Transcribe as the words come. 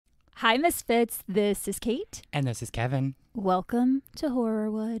Hi, Misfits. This is Kate. And this is Kevin. Welcome to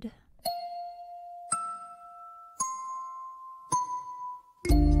Horrorwood.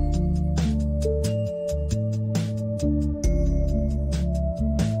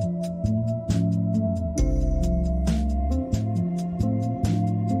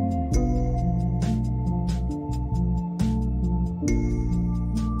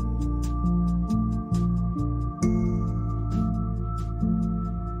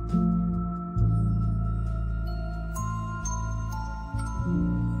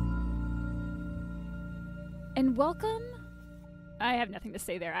 And welcome. I have nothing to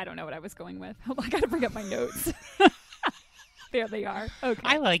say there. I don't know what I was going with. Hold on, I gotta bring up my notes. There they are. Okay.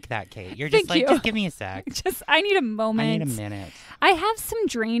 I like that, Kate. You're Thank just like, you. just give me a sec. I need a moment. I need a minute. I have some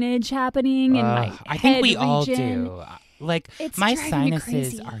drainage happening in my head I think we all region. do. Like, It's my driving me sinuses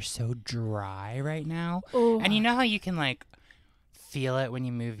crazy. are so dry right now. Oh. And you know how you can, like, feel it when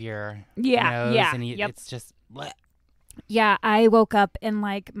you move your nose? And it's just... bleh. Yeah, I woke up and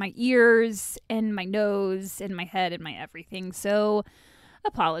like my ears and my nose and my head and my everything. So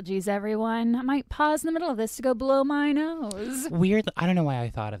apologies, everyone. I might pause in the middle of this to go blow my nose. Weird. I don't know why I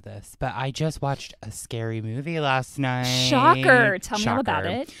thought of this, but I just watched a scary movie last night. Shocker. Tell me all about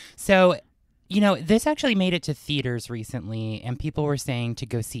it. So, you know, this actually made it to theaters recently, and people were saying to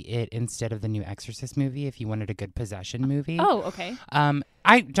go see it instead of the new Exorcist movie if you wanted a good possession movie. Oh, okay.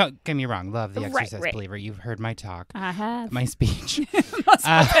 I don't get me wrong, love the Exorcist right. believer. You've heard my talk. I have. My speech.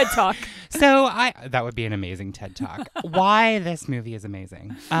 TED Talk. So that would be an amazing TED Talk. Why this movie is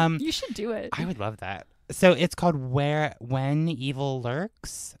amazing. You should do it. I would love that. So it's called When Evil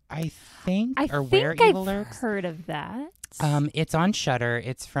Lurks, I think. Where Evil Lurks. Heard of that. It's on Shudder.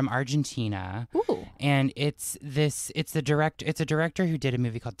 It's from Argentina. Ooh. And it's a director who did a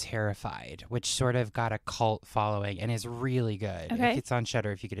movie called Terrified, which sort of got a cult following and is really good. Okay. It's on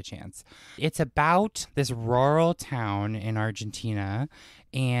Shudder if you get a chance. It's about this rural town in Argentina,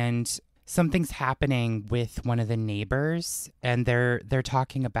 and something's happening with one of the neighbors, and they're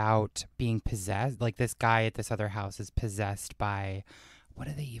talking about being possessed. Like, this guy at this other house is possessed by, what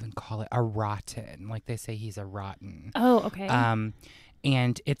do they even call it? A rotten. Like, they say he's a rotten. Oh, okay.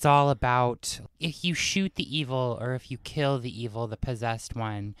 And it's all about if you shoot the evil or if you kill the evil, the possessed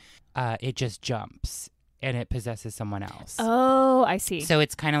one, it just jumps and it possesses someone else. Oh, I see. So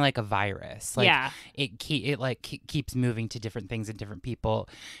it's kind of like a virus. Like, yeah. It keeps moving to different things and different people.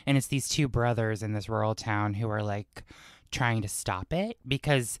 And it's these two brothers in this rural town who are like trying to stop it,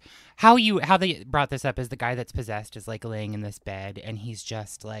 because how they brought this up is the guy that's possessed is like laying in this bed and he's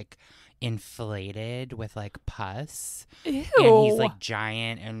just like inflated with like pus. Ew. And he's like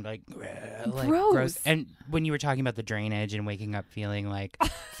giant and like gross. And when you were talking about the drainage and waking up feeling like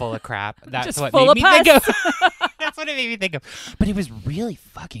full of crap, that's Just what full made of me think pus. of. That's what it made me think of. But it was really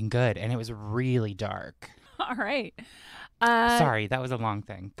fucking good, and it was really dark. All right. Sorry, that was a long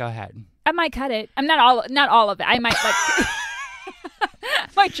thing. Go ahead. I might cut it. I'm not all of it. I might like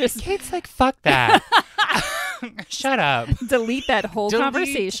might just Kate's like, fuck that. Shut up. delete that whole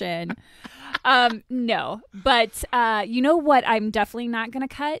conversation. No, but you know what I'm definitely not going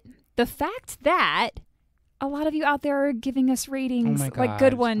to cut? The fact that a lot of you out there are giving us ratings, like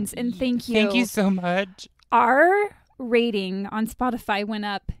good ones, and thank you. Thank you so much. Our rating on Spotify went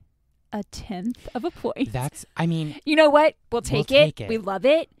up 1/10 of a point. You know what? We'll take it. it. We love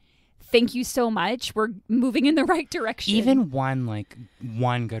it. Thank you so much. We're moving in the right direction. Even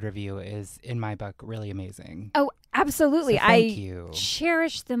one good review is, in my book, really amazing. Oh, absolutely. So thank you.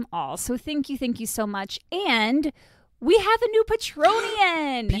 Cherish them all. So thank you so much. And we have a new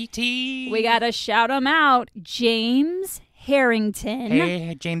Patronian. PT. We got to shout him out. James Harrington.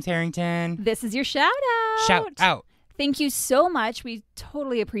 Hey, James Harrington. This is your shout out. Shout out. Thank you so much. We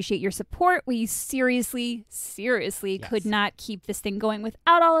totally appreciate your support. We seriously could not keep this thing going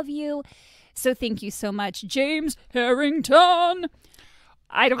without all of you. So thank you so much, James Harrington.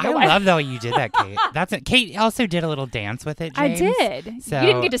 I don't know. I love though you did that, Kate. That's it. Kate also did a little dance with it, James. I did. So, you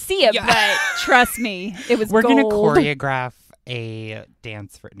didn't get to see it, but trust me, it was We're gold. going to choreograph a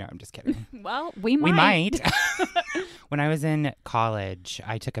dance for... No, I'm just kidding. Well, we might. We might. When I was in college,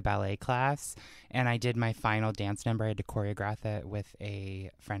 I took a ballet class, and I did my final dance number. I had to choreograph it with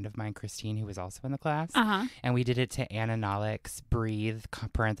a friend of mine, Christine, who was also in the class. Uh-huh. And we did it to Anna Nolik's Breathe,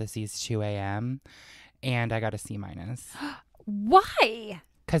 parentheses, 2 a.m., and I got a C-. Why?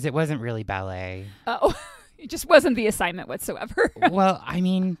 Because it wasn't really ballet. Oh, it just wasn't the assignment whatsoever. Well, I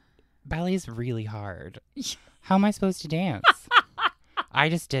mean, ballet's really hard. How am I supposed to dance? I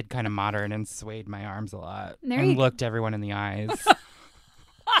just did kind of modern and swayed my arms a lot and looked everyone in the eyes.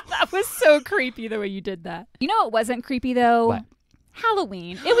 That was so creepy the way you did that. You know what wasn't creepy though? What?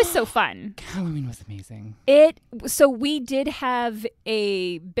 Halloween. It was so fun. Halloween was amazing. So we did have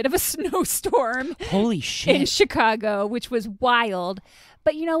a bit of a snowstorm. Holy shit. In Chicago, which was wild.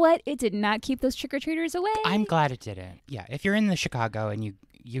 But you know what? It did not keep those trick-or-treaters away. I'm glad it didn't. Yeah, if you're in the Chicago and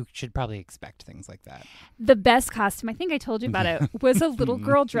you should probably expect things like that. The best costume, I think I told you about it, was a little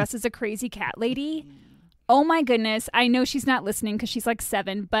girl dressed as a crazy cat lady. Oh my goodness. I know she's not listening because she's like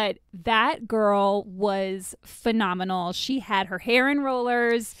 7, but that girl was phenomenal. She had her hair in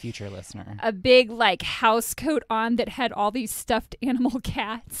rollers. Future listener. A big like house coat on that had all these stuffed animal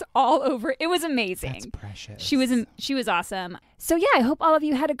cats all over. It was amazing. That's precious. She was awesome. So yeah, I hope all of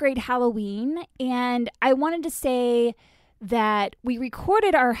you had a great Halloween. And I wanted to say that we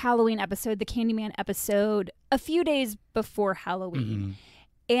recorded our Halloween episode, the Candyman episode, a few days before Halloween. Mm-hmm.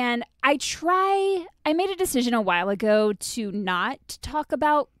 And I made a decision a while ago to not talk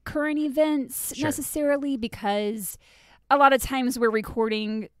about current events necessarily, because a lot of times we're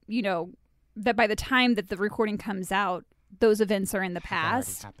recording, that by the time that the recording comes out, those events are in the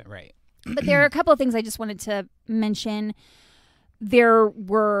past. Right. But there are a couple of things I just wanted to mention. There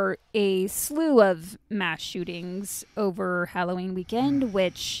were a slew of mass shootings over Halloween weekend,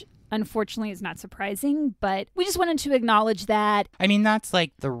 which unfortunately is not surprising, but we just wanted to acknowledge that. I mean, that's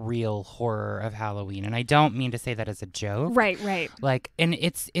like the real horror of Halloween, and I don't mean to say that as a joke. Right. Like, and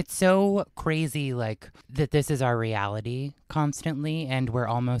it's so crazy, like, that this is our reality constantly, and we're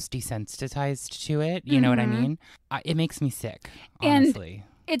almost desensitized to it. You know what I mean? It makes me sick, honestly.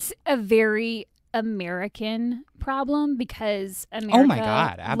 And it's a very American problem because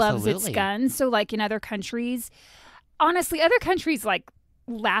America loves its guns. So, like, in other countries, honestly, other countries, like,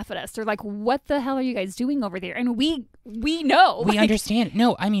 laugh at us. They're like, what the hell are you guys doing over there? And we know. We understand.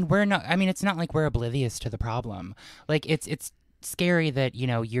 No, I mean, we're not. I mean, it's not like we're oblivious to the problem. Like, it's scary that,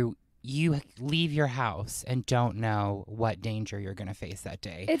 you leave your house and don't know what danger you're going to face that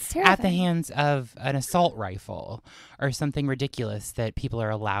day. It's terrifying. At the hands of an assault rifle or something ridiculous that people are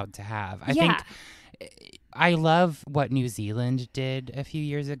allowed to have. I think I love what New Zealand did a few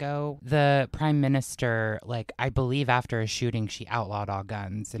years ago. The prime minister, like, I believe after a shooting, she outlawed all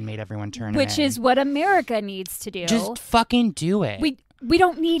guns and made everyone turn Which is what America needs to do. Just fucking do it. We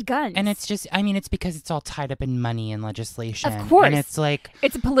don't need guns. And it's just, I mean, it's because it's all tied up in money and legislation. Of course. And it's like,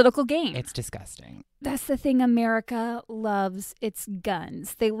 it's a political game. It's disgusting. That's the thing America loves. It's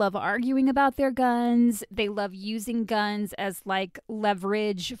guns. They love arguing about their guns. They love using guns as like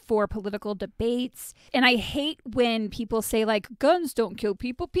leverage for political debates. And I hate when people say like, guns don't kill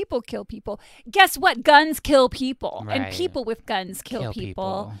people, people kill people. Guess what? Guns kill people. Right. And people with guns kill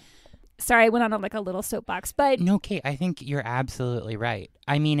people. Sorry, I went on a little soapbox, but... No, Kate, I think you're absolutely right.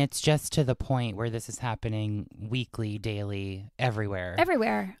 I mean, it's just to the point where this is happening weekly, daily, everywhere.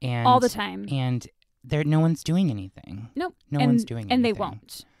 Everywhere. And all the time. And no one's doing anything. Nope. No one's doing anything. And they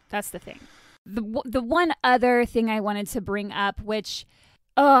won't. That's the thing. The one other thing I wanted to bring up, which,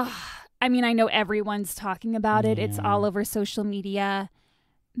 I mean, I know everyone's talking about it. It's all over social media.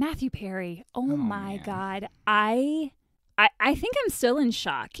 Matthew Perry. Oh my God. I think I'm still in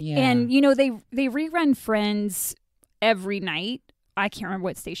shock. Yeah. And, they rerun Friends every night. I can't remember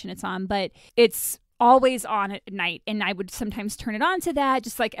what station it's on, but it's always on at night. And I would sometimes turn it on to that,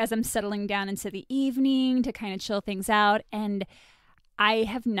 just like as I'm settling down into the evening to kind of chill things out. And I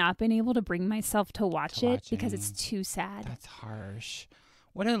have not been able to bring myself to watch it because it's too sad. That's harsh.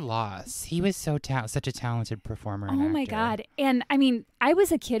 What a loss. He was such a talented performer. Oh my God. And I mean, I was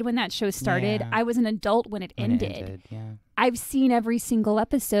a kid when that show started. Yeah. I was an adult when it ended. Yeah. I've seen every single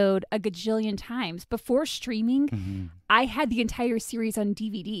episode a gajillion times. Before streaming, I had the entire series on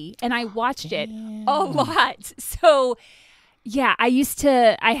DVD and I watched it a lot. So yeah, I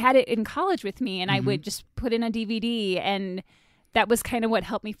had it in college with me and I would just put in a DVD and that was kind of what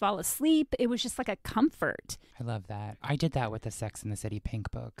helped me fall asleep. It was just like a comfort. I love that. I did that with the Sex and the City Pink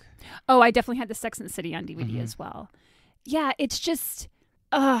book. Oh, I definitely had the Sex and the City on DVD as well. Yeah, it's just,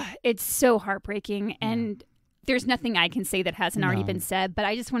 it's so heartbreaking. And there's nothing I can say that hasn't already been said, but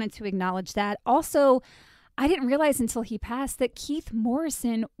I just wanted to acknowledge that. Also, I didn't realize until he passed that Keith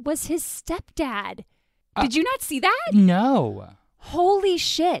Morrison was his stepdad. Did you not see that? No. Holy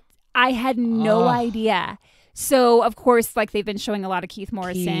shit. I had no idea. So, of course, like they've been showing a lot of Keith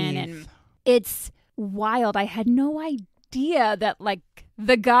Morrison and it's wild. I had no idea that like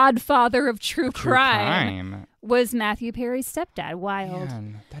the godfather of true crime was Matthew Perry's stepdad. Wild.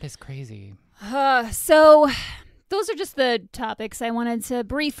 Man, that is crazy. So those are just the topics I wanted to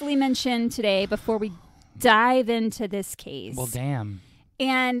briefly mention today before we dive into this case. Well, damn.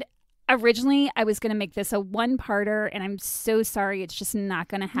 And originally, I was going to make this a one-parter, and I'm so sorry. It's just not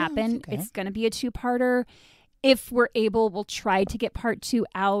going to happen. No, it's okay. It's going to be a two-parter. If we're able, we'll try to get part 2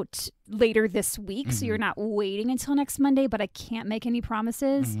 out later this week. So you're not waiting until next Monday, but I can't make any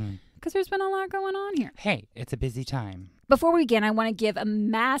promises because there's been a lot going on here. Hey, it's a busy time. Before we begin, I want to give a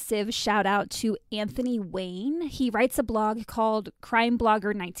massive shout out to Anthony Wayne. He writes a blog called Crime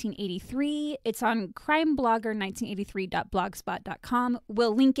Blogger 1983. It's on crimeblogger1983.blogspot.com.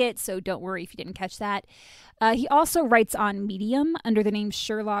 We'll link it, so don't worry if you didn't catch that. He also writes on Medium under the name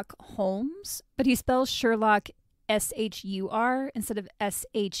Sherlock Holmes, but he spells Sherlock S-H-U-R instead of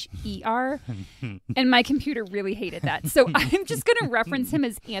S-H-E-R. And my computer really hated that. So I'm just going to reference him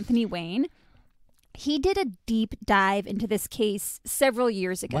as Anthony Wayne. He did a deep dive into this case several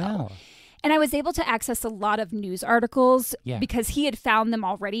years ago. Wow. And I was able to access a lot of news articles because he had found them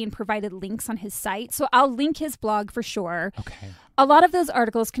already and provided links on his site. So I'll link his blog for sure. Okay. A lot of those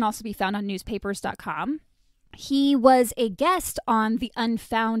articles can also be found on newspapers.com. He was a guest on the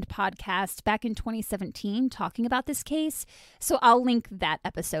Unfound podcast back in 2017 talking about this case. So I'll link that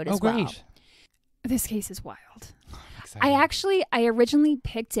episode as well. Great. This case is wild. I originally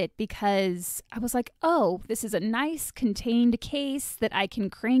picked it because I was like, oh, this is a nice contained case that I can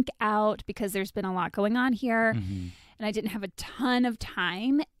crank out because there's been a lot going on here. And I didn't have a ton of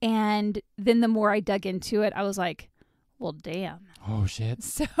time. And then the more I dug into it, I was like, well, damn. Oh, shit.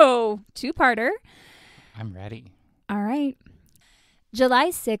 So 2-parter. I'm ready. All right. July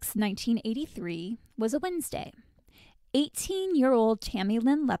 6, 1983 was a Wednesday. 18-year-old Tammy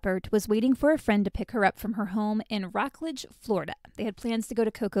Lynn Leppert was waiting for a friend to pick her up from her home in Rockledge, Florida. They had plans to go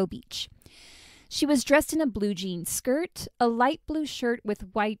to Cocoa Beach. She was dressed in a blue jean skirt, a light blue shirt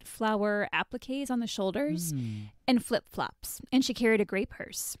with white flower appliques on the shoulders, and flip-flops, and she carried a gray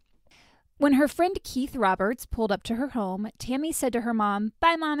purse. When her friend Keith Roberts pulled up to her home, Tammy said to her mom,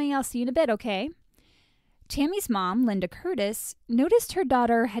 "Bye, Mommy, I'll see you in a bit, okay?" Tammy's mom, Linda Curtis, noticed her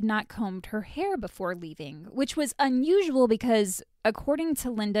daughter had not combed her hair before leaving, which was unusual because, according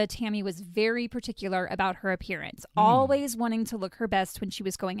to Linda, Tammy was very particular about her appearance, always wanting to look her best when she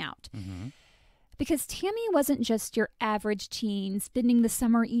was going out. Because Tammy wasn't just your average teen spending the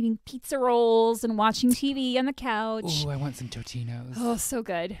summer eating pizza rolls and watching TV on the couch. Ooh, I want some Totinos. Oh, so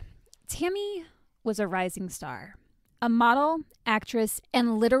good. Tammy was a rising star, a model, actress,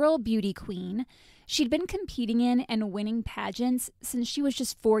 and literal beauty queen. She'd been competing in and winning pageants since she was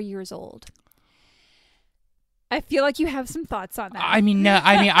just 4 years old. I feel like you have some thoughts on that.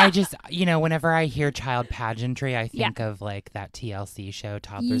 I just, whenever I hear child pageantry, I think of like that TLC show,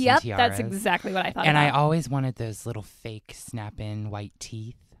 Toddlers and Tiaras. That's exactly what I thought And about. I always wanted those little fake snap-in white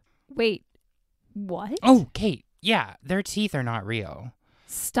teeth. Wait, what? Oh, Kate, yeah, their teeth are not real.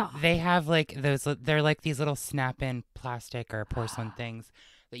 Stop. They have like they're like these little snap-in plastic or porcelain things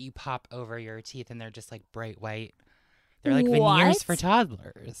that you pop over your teeth, and they're just like bright white. They're like veneers for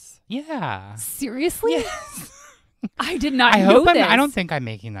toddlers. Yeah. Seriously? Yes. I did not know this. I don't think I'm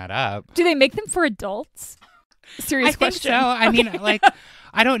making that up. Do they make them for adults? Serious question. I think so.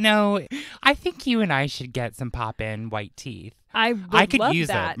 I don't know. I think you and I should get some pop-in white teeth. I could use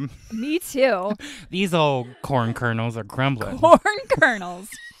that. them. Me too. These old corn kernels are crumbling. Corn kernels.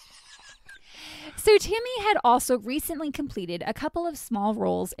 So Tammy had also recently completed a couple of small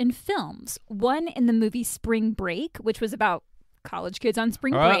roles in films. One in the movie Spring Break, which was about college kids on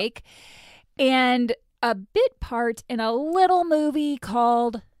spring break, and a bit part in a little movie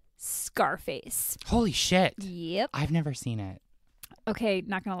called Scarface. Holy shit. Yep. I've never seen it. Okay,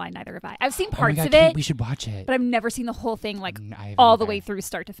 not gonna lie, neither have I. I've seen parts God, of it. We should watch it. But I've never seen the whole thing all the way through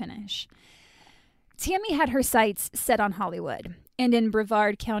start to finish. Tammy had her sights set on Hollywood. And in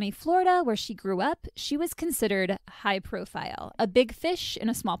Brevard County, Florida, where she grew up, she was considered high profile, a big fish in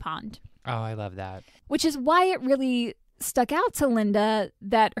a small pond. Oh, I love that. Which is why it really stuck out to Linda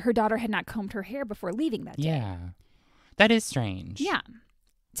that her daughter had not combed her hair before leaving that day. Yeah. That is strange. Yeah.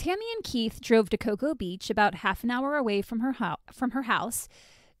 Tammy and Keith drove to Cocoa Beach about half an hour away from her house.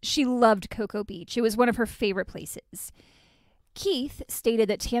 She loved Cocoa Beach. It was one of her favorite places. Keith stated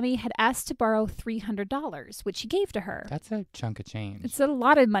that Tammy had asked to borrow $300, which he gave to her. That's a chunk of change. It's a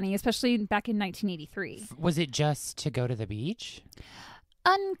lot of money, especially back in 1983. Was it just to go to the beach?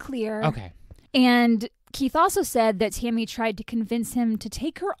 Unclear. Okay. And Keith also said that Tammy tried to convince him to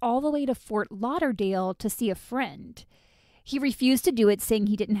take her all the way to Fort Lauderdale to see a friend. He refused to do it, saying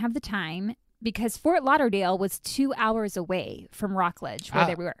he didn't have the time because Fort Lauderdale was 2 hours away from Rockledge,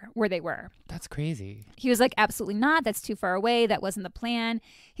 where they were. That's crazy. He was like, absolutely not. That's too far away. That wasn't the plan.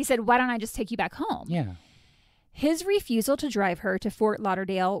 He said, why don't I just take you back home? Yeah. His refusal to drive her to Fort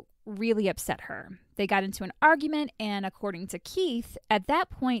Lauderdale really upset her. They got into an argument, and according to Keith, at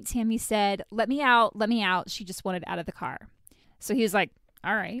that point, Tammy said, let me out, let me out. She just wanted out of the car. So he was like,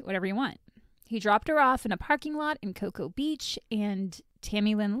 all right, whatever you want. He dropped her off in a parking lot in Cocoa Beach, and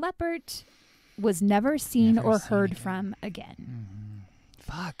Tammy Lynn Leppert was never seen or heard from again.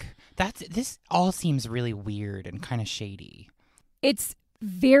 Fuck. This all seems really weird and kind of shady. It's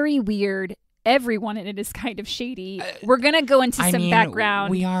very weird. Everyone in it is kind of shady. We're going to go into some background.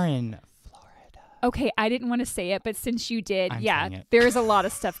 We are in Florida. Okay, I didn't want to say it, but since you did, I'm there's a lot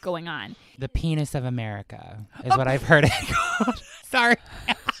of stuff going on. The penis of America is what I've heard it called. Sorry.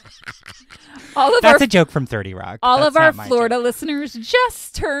 That's a joke from 30 Rock. All of our Florida listeners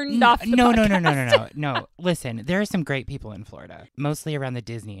just turned off the podcast. No. Listen, there are some great people in Florida, mostly around the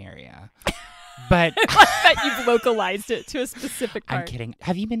Disney area. But that you've localized it to a specific part. I'm kidding.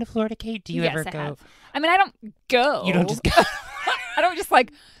 Have you been to Florida, Kate? Do you ever go? Have. I mean, I don't go. You don't just go? I don't just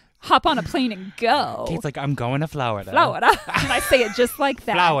hop on a plane and go. Kate's like, I'm going to Florida. And I say it just like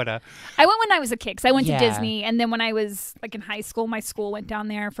that. Florida. I went when I was a kid, because I went to Disney, and then when I was in high school, my school went down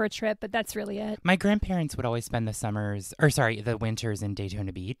there for a trip, but that's really it. My grandparents would always spend the winters in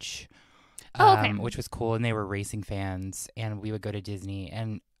Daytona Beach. Which was cool, and they were racing fans, and we would go to Disney.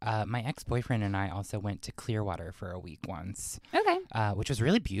 And my ex-boyfriend and I also went to Clearwater for a week once. Okay. Which was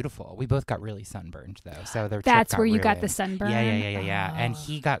really beautiful. We both got really sunburned, though. So that's where you got the sunburn? Yeah. And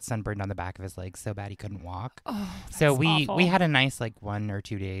he got sunburned on the back of his legs so bad he couldn't walk. Oh, so we had a nice 1 or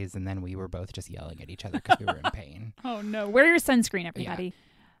 2 days, and then we were both just yelling at each other because we were in pain. Oh, no. Wear your sunscreen, everybody. Yeah.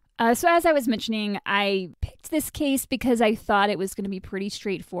 So as I was mentioning, I picked this case because I thought it was going to be pretty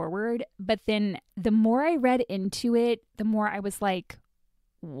straightforward. But then the more I read into it, the more I was like,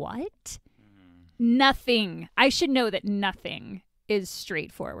 what? Nothing. I should know that nothing is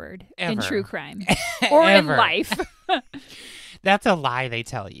straightforward in true crime or in life. That's a lie they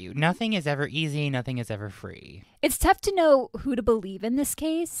tell you. Nothing is ever easy. Nothing is ever free. It's tough to know who to believe in this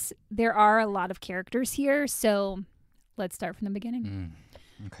case. There are a lot of characters here. So let's start from the beginning.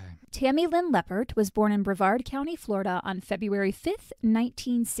 Okay. Tammy Lynn Leppert was born in Brevard County, Florida on February 5th,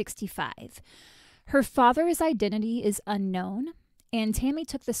 1965. Her father's identity is unknown, and Tammy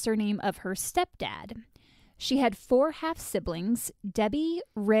took the surname of her stepdad. She had 4 half-siblings, Debbie,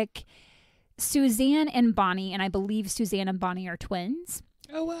 Rick, Suzanne, and Bonnie, and I believe Suzanne and Bonnie are twins.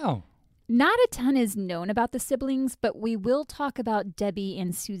 Oh, wow. Not a ton is known about the siblings, but we will talk about Debbie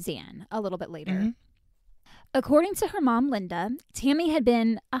and Suzanne a little bit later. Mm-hmm. According to her mom, Linda, Tammy had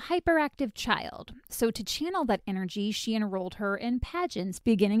been a hyperactive child, so to channel that energy, she enrolled her in pageants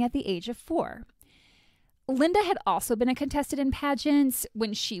beginning at the age of 4. Linda had also been a contestant in pageants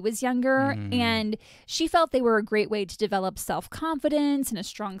when she was younger, and she felt they were a great way to develop self-confidence and a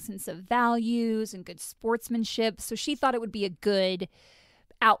strong sense of values and good sportsmanship, so she thought it would be a good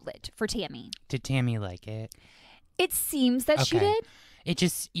outlet for Tammy. Did Tammy like it? It seems that she did. It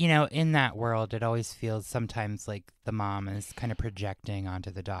just, in that world, it always feels sometimes like the mom is kind of projecting onto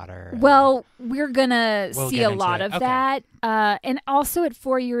the daughter. Well, we're going to see a lot of that. And also at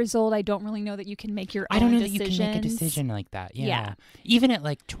 4 years old, I don't really know that you can make your own decisions. I don't know that you can make a decision like that. Yeah. Even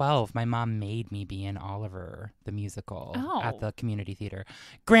at 12, my mom made me be in Oliver, the musical, at the community theater.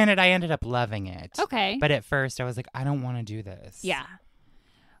 Granted, I ended up loving it. Okay. But at first, I was like, I don't want to do this. Yeah.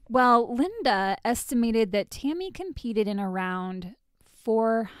 Well, Linda estimated that Tammy competed in around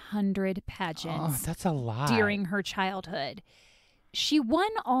 400 pageants. Oh, that's a lot. During her childhood. She won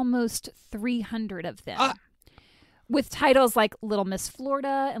almost 300 of them. With titles like Little Miss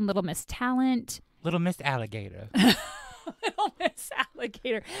Florida and Little Miss Talent. Little Miss Alligator. Little Miss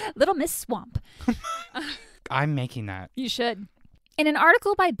Alligator. Little Miss Swamp. I'm making that. You should. In an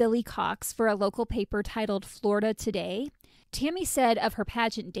article by Billy Cox for a local paper titled Florida Today, Tammy said of her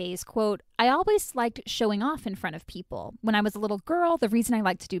pageant days, quote, "I always liked showing off in front of people. When I was a little girl, the reason I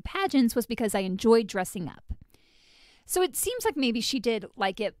liked to do pageants was because I enjoyed dressing up." So it seems like maybe she did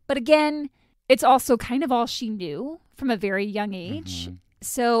like it. But again, it's also kind of all she knew from a very young age.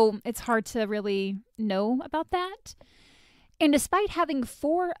 So it's hard to really know about that. And despite having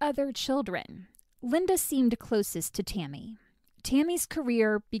 4 other children, Linda seemed closest to Tammy. Tammy's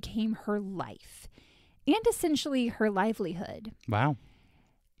career became her life. And essentially her livelihood. Wow.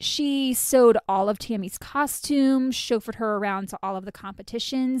 She sewed all of Tammy's costumes, chauffeured her around to all of the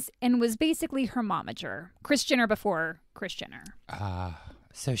competitions, and was basically her momager. Kris Jenner before Kris Jenner.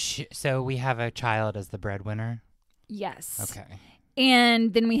 So we have a child as the breadwinner? Yes. Okay.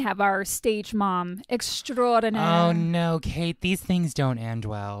 And then we have our stage mom extraordinaire. Oh, no, Kate. These things don't end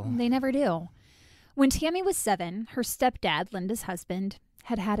well. They never do. When Tammy was 7, her stepdad, Linda's husband,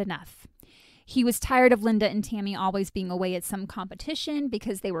 had had enough. He was tired of Linda and Tammy always being away at some competition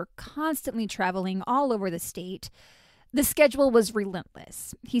because they were constantly traveling all over the state. The schedule was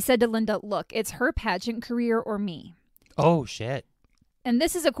relentless. He said to Linda, "Look, it's her pageant career or me." Oh, shit. And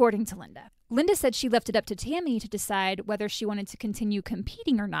this is according to Linda. Linda said she left it up to Tammy to decide whether she wanted to continue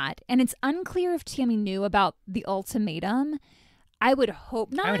competing or not. And it's unclear if Tammy knew about the ultimatum. I would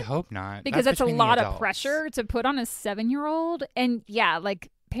hope not. I would hope not. Because that's a lot of pressure to put on a 7-year-old. And yeah, like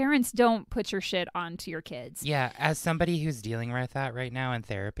parents don't put your shit onto your kids. Yeah, as somebody who's dealing with that right now in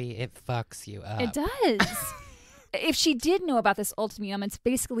therapy, it fucks you up. It does. If she did know about this ultimatum, it's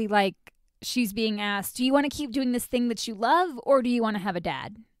basically like she's being asked, do you want to keep doing this thing that you love or do you want to have a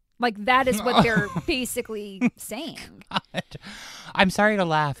dad? Like, that is what they're basically saying. God. I'm sorry to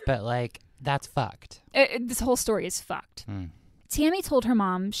laugh, but, like, that's fucked. This whole story is fucked. Tammy told her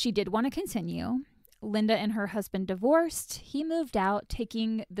mom she did want to continue. Linda and her husband divorced. He moved out,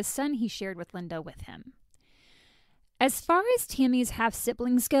 taking the son he shared with Linda with him. As far as Tammy's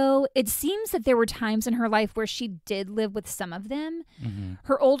half-siblings go, it seems that there were times in her life where she did live with some of them.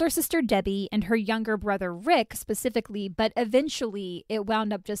 Her older sister, Debbie, and her younger brother, Rick, specifically, but eventually it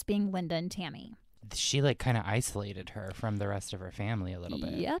wound up just being Linda and Tammy. She, like, kind of isolated her from the rest of her family a little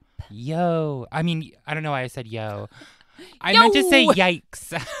bit. Yep. Yo. I mean, I don't know why I said yo. I meant to say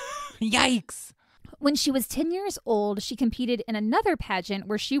yikes. Yikes. When she was 10 years old, she competed in another pageant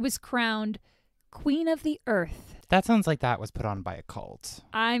where she was crowned Queen of the Earth. That sounds like that was put on by a cult.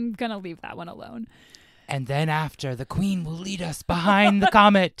 I'm going to leave that one alone. And then after, the queen will lead us behind the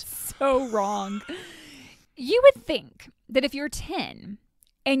comet. So wrong. You would think that if you're 10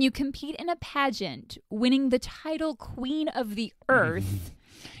 and you compete in a pageant winning the title Queen of the Earth,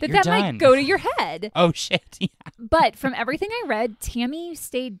 that might go to your head. Oh, shit. Yeah. But from everything I read, Tammy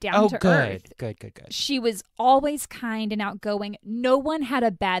stayed down to earth. Good. She was always kind and outgoing. No one had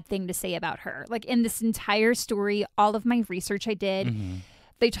a bad thing to say about her. Like in this entire story, all of my research I did,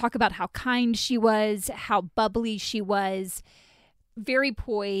 they talk about how kind she was, how bubbly she was, very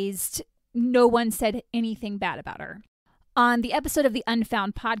poised. No one said anything bad about her. On the episode of the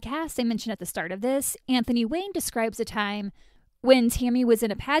Unfound podcast I mentioned at the start of this, Anthony Wayne describes a time when Tammy was in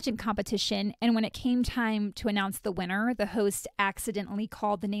a pageant competition, and when it came time to announce the winner, the host accidentally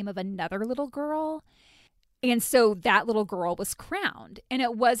called the name of another little girl. And so that little girl was crowned. And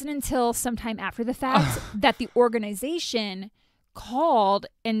it wasn't until sometime after the fact that the organization called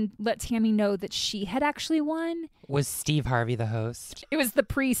and let Tammy know that she had actually won. Was Steve Harvey the host? It was the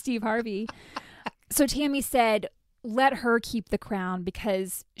pre-Steve Harvey. So Tammy said, let her keep the crown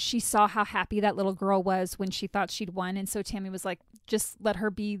because she saw how happy that little girl was when she thought she'd won. And so Tammy was like, just let her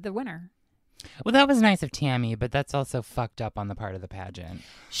be the winner. Well, that was nice of Tammy, but that's also fucked up on the part of the pageant.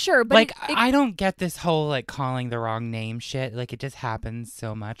 Sure, but like, I don't get this whole like calling the wrong name shit. Like, it just happens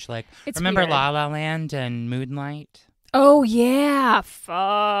so much. Like, remember weird. La La Land and Moonlight? Oh, yeah.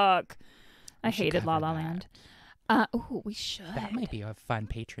 Fuck. I hated La La Land. Oh, we should. That might be a fun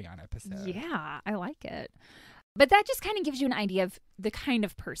Patreon episode. Yeah, I like it. But that just kind of gives you an idea of the kind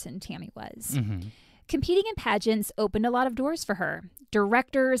of person Tammy was. Competing in pageants opened a lot of doors for her.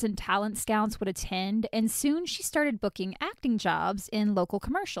 Directors and talent scouts would attend, and soon she started booking acting jobs in local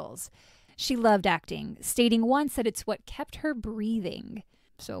commercials. She loved acting, stating once that it's what kept her breathing.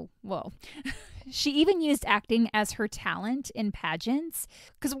 So, whoa. She even used acting as her talent in pageants,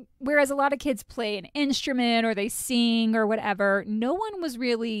 because whereas a lot of kids play an instrument or they sing or whatever, no one was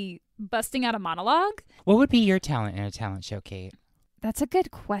really busting out a monologue. What would be your talent in a talent show, Kate? That's a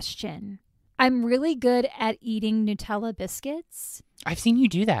good question. I'm really good at eating Nutella biscuits. I've seen you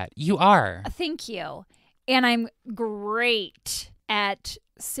do that. You are. Thank you. And I'm great at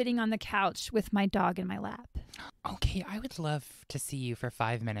sitting on the couch with my dog in my lap. Okay, I would love to see you for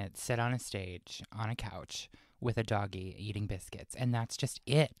 5 minutes sit on a stage, on a couch, with a doggy eating biscuits, and that's just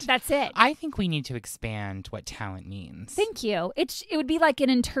it. That's it. I think we need to expand what talent means. Thank you. It would be like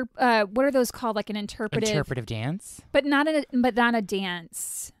an what are those called? Like an interpretive dance, but not a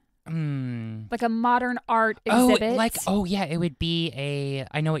dance. Like a modern art exhibit. It would be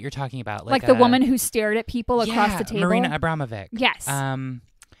I know what you're talking about. Like the woman who stared at people across the table. Marina Abramovic. Yes.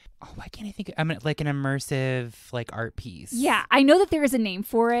 Why can't I think? Like an immersive like art piece. Yeah, I know that there is a name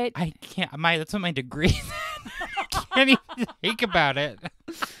for it. I can't. That's what my degree is. I can't even think about it.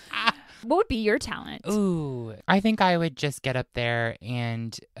 What would be your talent? Ooh, I think I would just get up there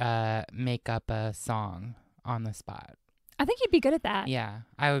and make up a song on the spot. I think you'd be good at that. Yeah,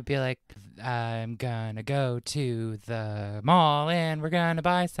 I would be like, I'm gonna go to the mall and we're gonna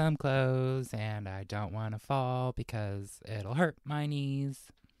buy some clothes, and I don't want to fall because it'll hurt my knees.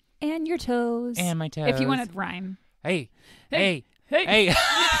 And your toes. And my toes. If you want to rhyme. Hey. Then it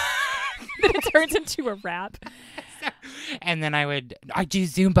turns into a rap. And then I do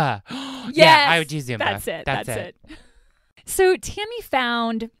Zumba. Yes, yeah, I would do Zumba. That's it. So Tammy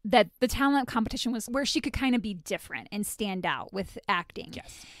found that the talent competition was where she could kind of be different and stand out with acting.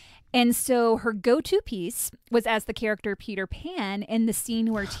 Yes. And so her go-to piece was as the character Peter Pan in the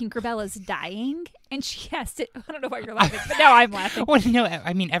scene where Tinkerbell is dying. And she has to, I don't know why you're laughing, but now I'm laughing. Well, no,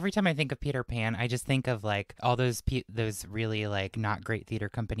 I mean, every time I think of Peter Pan, I just think of like all those really like not great theater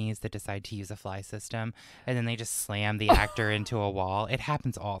companies that decide to use a fly system and then they just slam the actor into a wall. It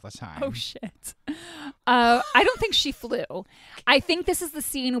happens all the time. Oh, shit. I don't think she flew. I think this is the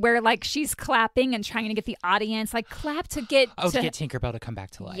scene where like she's clapping and trying to get the audience like clap to get to get Tinkerbell to come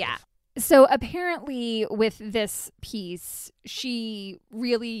back to life. Yeah. So apparently with this piece, she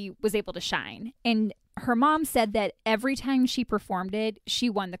really was able to shine. And her mom said that every time she performed it, she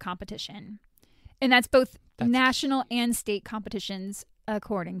won the competition. And that's both national and state competitions,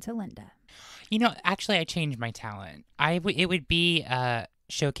 according to Linda. You know, actually, I changed my talent. It would be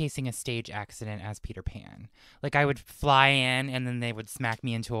showcasing a stage accident as Peter Pan. Like I would fly in and then they would smack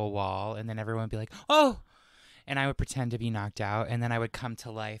me into a wall and then everyone would be like, oh! And I would pretend to be knocked out, and then I would come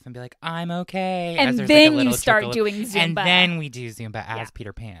to life and be like, I'm okay. And then you start doing Zumba. And then we do Zumba as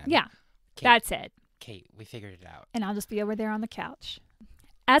Peter Pan. Yeah, Kate, that's it. Kate, we figured it out. And I'll just be over there on the couch.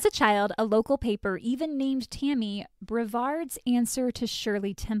 As a child, a local paper even named Tammy Brevard's answer to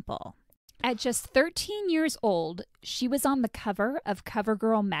Shirley Temple. At just 13 years old, she was on the cover of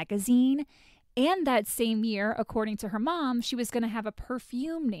CoverGirl magazine, and that same year, according to her mom, she was going to have a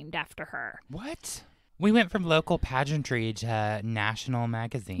perfume named after her. What? We went from local pageantry to national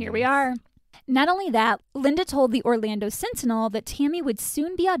magazine. Here we are. Not only that, Linda told the Orlando Sentinel that Tammy would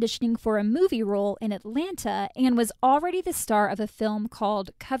soon be auditioning for a movie role in Atlanta and was already the star of a film called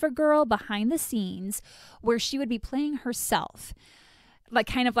CoverGirl Behind the Scenes, where she would be playing herself. Like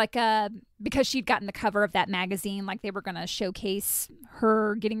kind of like because she'd gotten the cover of that magazine, like they were going to showcase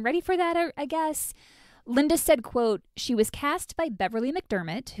her getting ready for that, I guess. Linda said, quote, she was cast by Beverly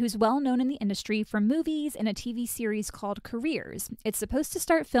McDermott, who's well known in the industry for movies and a TV series called Careers. It's supposed to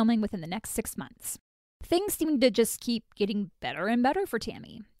start filming within the next 6 months. Things seemed to just keep getting better and better for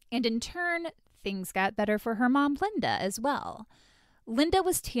Tammy. And in turn, things got better for her mom, Linda, as well. Linda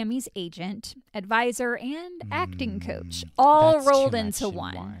was Tammy's agent, advisor, and acting coach, all rolled into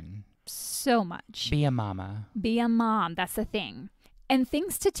one. So much. Be a mama. Be a mom. That's the thing. And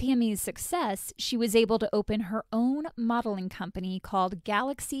thanks to Tammy's success, she was able to open her own modeling company called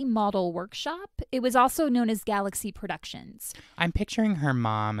Galaxy Model Workshop. It was also known as Galaxy Productions. I'm picturing her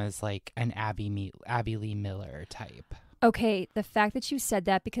mom as like an Abby Lee Miller type. Okay, the fact that you said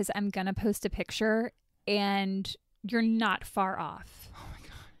that, because I'm going to post a picture and you're not far off.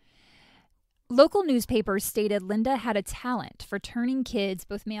 Local newspapers stated Linda had a talent for turning kids,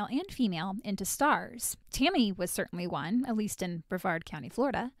 both male and female, into stars. Tammy was certainly one, at least in Brevard County,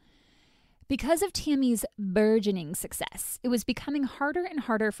 Florida. Because of Tammy's burgeoning success, it was becoming harder and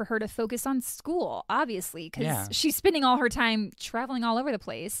harder for her to focus on school, obviously, because she's spending all her time traveling all over the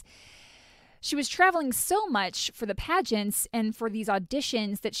place. She was traveling so much for the pageants and for these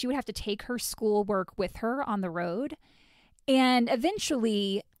auditions that she would have to take her schoolwork with her on the road. And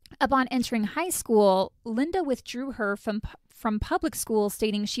eventually, upon entering high school, Linda withdrew her from public school,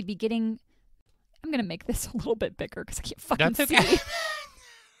 stating she'd be getting... I'm going to make this a little bit bigger because I can't fucking see.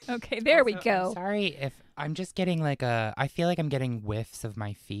 Okay, there we go. I'm sorry if I'm just getting like I feel like I'm getting whiffs of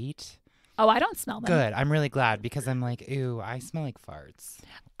my feet. Oh, I don't smell them. Good. I'm really glad because I'm like, ooh, I smell like farts.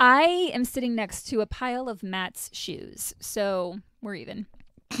 I am sitting next to a pile of Matt's shoes, so we're even.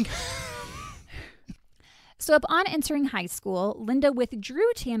 So upon entering high school, Linda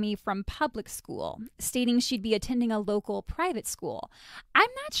withdrew Tammy from public school, stating she'd be attending a local private school. I'm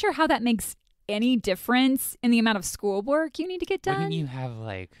not sure how that makes any difference in the amount of schoolwork you need to get done. Wouldn't you have,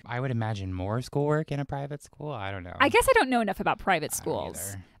 like, I would imagine more schoolwork in a private school? I don't know. I guess I don't know enough about private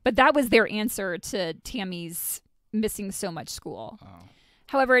schools. But that was their answer to Tammy's missing so much school. Oh.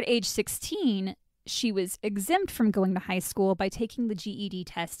 However, at age 16, she was exempt from going to high school by taking the GED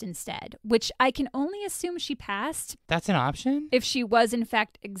test instead, which I can only assume she passed. That's an option? If she was, in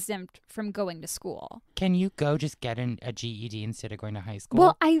fact, exempt from going to school. Can you go just get a GED instead of going to high school?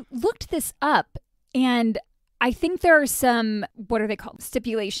 Well, I looked this up, and I think there are some, what are they called,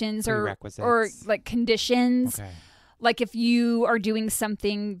 stipulations or like conditions. Okay. Like if you are doing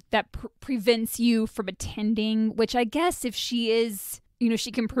something that prevents you from attending, which I guess if she is... You know,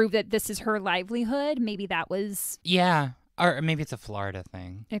 she can prove that this is her livelihood. Maybe that was... Yeah. Or maybe it's a Florida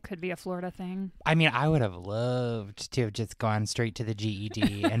thing. It could be a Florida thing. I mean, I would have loved to have just gone straight to the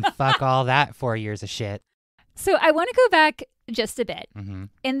GED and fuck all that 4 years of shit. So I want to go back just a bit. Mm-hmm.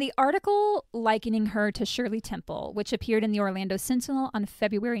 In the article likening her to Shirley Temple, which appeared in the Orlando Sentinel on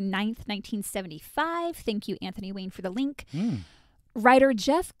February 9th, 1975. Thank you, Anthony Wayne, for the link. Writer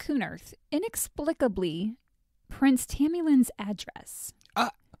Jeff Kunerth inexplicably prints Tammy Lynn's address.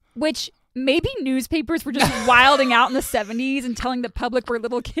 which maybe newspapers were just wilding out in the 70s and telling the public where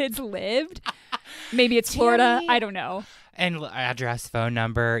little kids lived. Maybe it's Florida. Tammy. I don't know. And address, phone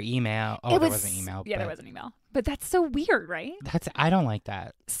number, email. Oh, there wasn't email. Yeah, there was an email. But that's so weird, right? I don't like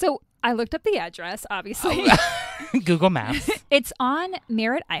that. So I looked up the address, obviously. Google Maps. It's on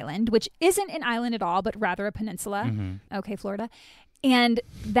Merritt Island, which isn't an island at all, but rather a peninsula. Mm-hmm. Okay, Florida. And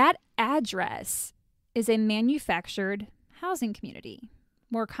that address is a manufactured housing community,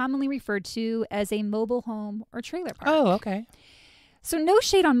 more commonly referred to as a mobile home or trailer park. Oh, okay. So no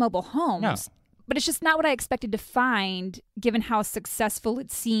shade on mobile homes. No. But it's just not what I expected to find, given how successful it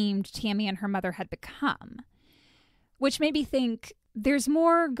seemed Tammy and her mother had become. Which made me think there's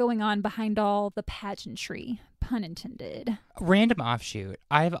more going on behind all the pageantry, pun intended. Random offshoot.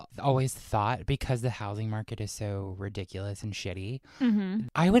 I've always thought, because the housing market is so ridiculous and shitty, mm-hmm.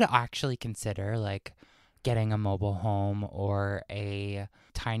 I would actually consider like getting a mobile home or a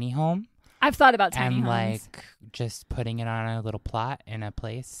tiny home. I've thought about tiny homes. And like just putting it on a little plot in a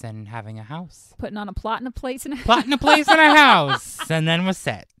place and having a house. Putting on a plot in a place and a plot in a place and a house. And then we're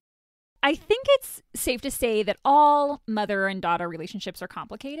set. I think it's safe to say that all mother and daughter relationships are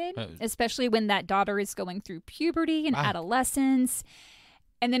complicated, especially when that daughter is going through puberty and adolescence.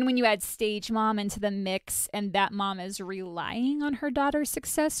 And then when you add stage mom into the mix and that mom is relying on her daughter's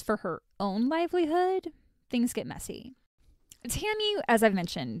success for her own livelihood, things get messy. Tammy, as I've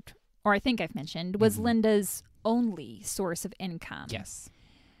mentioned, or I think I've mentioned, was mm-hmm. Linda's only source of income. Yes.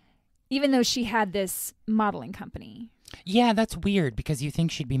 Even though she had this modeling company. Yeah, that's weird because you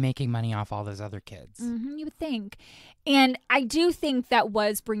think she'd be making money off all those other kids. Mm-hmm, you would think. And I do think that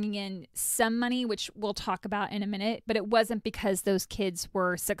was bringing in some money, which we'll talk about in a minute, but it wasn't because those kids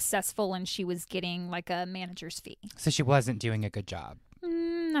were successful and she was getting like a manager's fee. So she wasn't doing a good job.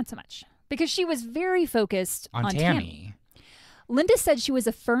 Not so much. Because she was very focused on Tammy. Linda said she was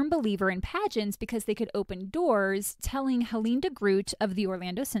a firm believer in pageants because they could open doors, telling Helene Groodt of the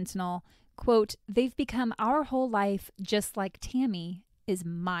Orlando Sentinel, quote, "They've become our whole life just like Tammy is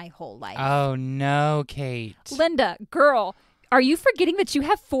my whole life." Oh, no, Kate. Linda, girl, are you forgetting that you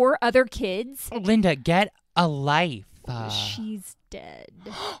have 4 other kids? Linda, get a life. She's dead.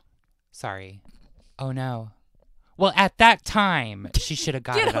 Sorry. Oh, no. Well, at that time, she should have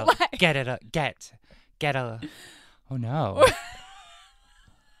got get a. Oh, no.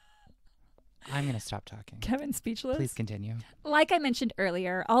 I'm going to stop talking. Kevin, speechless? Please continue. Like I mentioned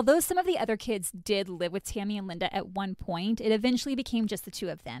earlier, although some of the other kids did live with Tammy and Linda at one point, it eventually became just the 2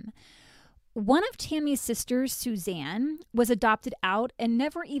 of them. One of Tammy's sisters, Suzanne, was adopted out and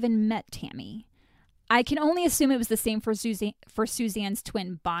never even met Tammy. I can only assume it was the same for Suzanne's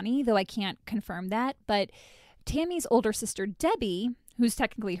twin, Bonnie, though I can't confirm that. But Tammy's older sister, Debbie, who's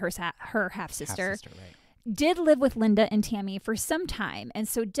technically her half-sister, right, did live with Linda and Tammy for some time, and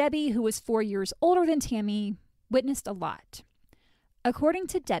so Debbie, who was 4 years older than Tammy, witnessed a lot. According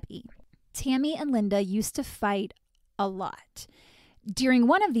to Debbie, Tammy and Linda used to fight a lot. During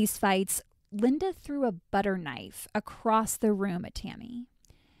one of these fights, Linda threw a butter knife across the room at Tammy.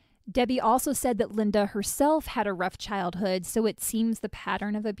 Debbie also said that Linda herself had a rough childhood, so it seems the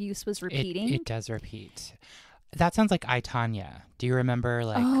pattern of abuse was repeating. It does repeat. That sounds like I, Tonya. Do you remember?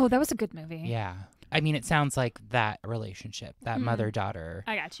 Oh, that was a good movie. Yeah. I mean, it sounds like that relationship, that mother-daughter.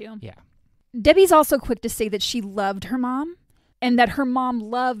 I got you. Yeah. Debbie's also quick to say that she loved her mom and that her mom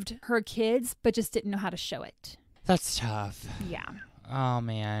loved her kids, but just didn't know how to show it. That's tough. Yeah. Oh,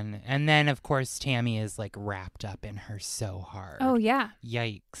 man. And then, of course, Tammy is like wrapped up in her so hard. Oh, yeah.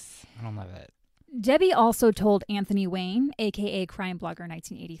 Yikes. I don't love it. Debbie also told Anthony Wayne, a.k.a. Crime Blogger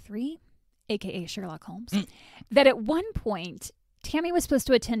 1983, a.k.a. Sherlock Holmes, that at one point, Tammy was supposed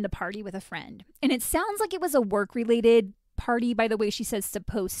to attend a party with a friend. And it sounds like it was a work-related party by the way she says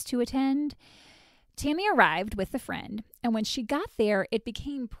supposed to attend. Tammy arrived with the friend, and when she got there, it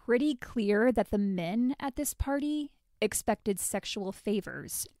became pretty clear that the men at this party expected sexual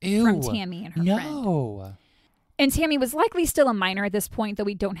favors from Tammy and her friend. And Tammy was likely still a minor at this point, though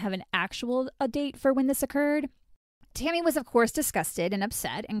we don't have an actual date for when this occurred. Tammy was, of course, disgusted and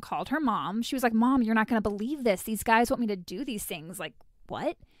upset and called her mom. She was like, "Mom, you're not going to believe this. These guys want me to do these things." Like,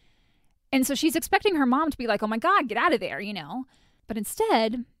 what? And so she's expecting her mom to be like, "Oh my God, get out of there," you know. But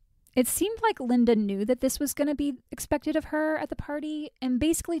instead, it seemed like Linda knew that this was going to be expected of her at the party and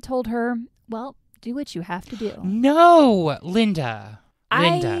basically told her, "Well, do what you have to do." No, Linda.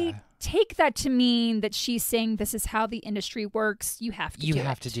 I take that to mean that she's saying this is how the industry works. You have to do it. You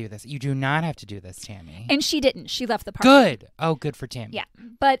have to do this. You do not have to do this, Tammy. And she didn't. She left the party. Good. Oh, good for Tammy. Yeah.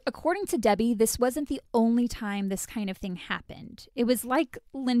 But according to Debbie, this wasn't the only time this kind of thing happened. It was like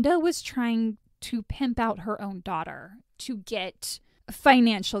Linda was trying to pimp out her own daughter to get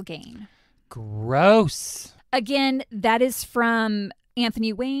financial gain. Gross. Again, that is from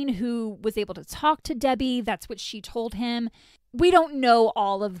Anthony Wayne, who was able to talk to Debbie. That's what she told him. We don't know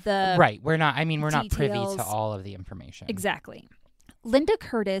all of the Right. We're not privy details. to all of the information. Exactly. Linda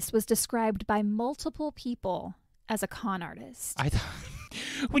Curtis was described by multiple people as a con artist. I thought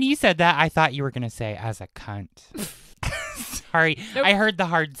when you said that, I thought you were going to say as a cunt. Sorry. Nope. I heard the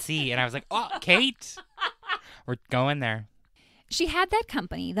hard C and I was like, oh, Kate, we're going there. She had that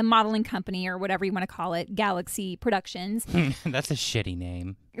company, the modeling company or whatever you want to call it, Galaxy Productions. That's a shitty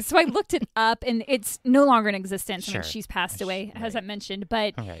name. So I looked it up and it's no longer in existence. Sure. I mean, she's passed away, right. as I mentioned.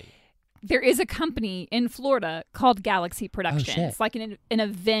 But right. There is a company in Florida called Galaxy Productions. Oh, it's like an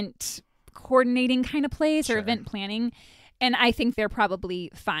event coordinating kind of place or event planning. And I think they're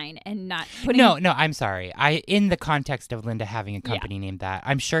probably fine and not putting... No, I'm sorry. In the context of Linda having a company named that,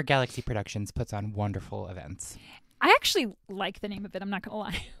 I'm sure Galaxy Productions puts on wonderful events. I actually like the name of it. I'm not going to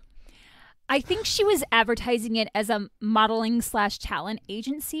lie. I think she was advertising it as a modeling/talent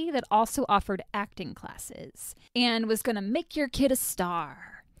agency that also offered acting classes and was going to make your kid a star.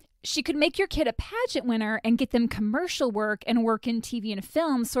 She could make your kid a pageant winner and get them commercial work and work in TV and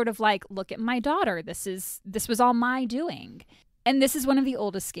film, sort of like, look at my daughter. This was all my doing. And this is one of the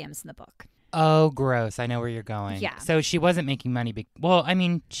oldest scams in the book. Oh, gross. I know where you're going. Yeah. So she wasn't making money. Well, I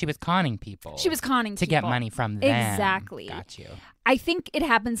mean, she was conning people. She was conning to people. get money from them. Exactly. Got you. I think it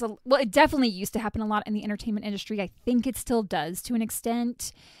happens. Well, it definitely used to happen a lot in the entertainment industry. I think it still does to an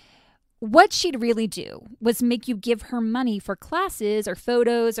extent. What she'd really do was make you give her money for classes or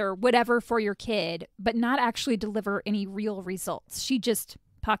photos or whatever for your kid, but not actually deliver any real results. She'd just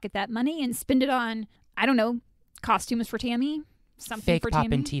pocket that money and spend it on, I don't know, costumes for Tammy. Something Fake for popping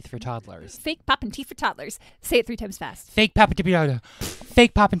Tammy. teeth for toddlers. Fake popping teeth for toddlers. Say it 3 times fast. Fake popping teeth for toddlers.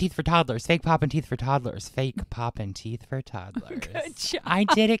 Fake popping teeth for toddlers. Fake popping teeth for toddlers. Good job. I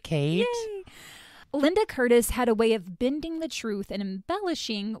did it, Kate. Yay. Linda Curtis had a way of bending the truth and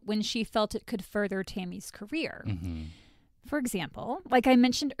embellishing when she felt it could further Tammy's career. Mm-hmm. For example, like I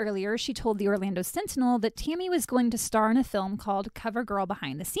mentioned earlier, she told the Orlando Sentinel that Tammy was going to star in a film called Cover Girl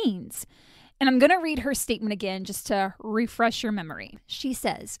Behind the Scenes. And I'm going to read her statement again just to refresh your memory. She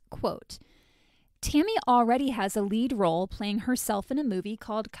says, quote, Tammy already has a lead role playing herself in a movie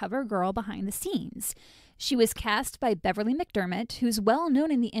called Cover Girl Behind the Scenes. She was cast by Beverly McDermott, who's well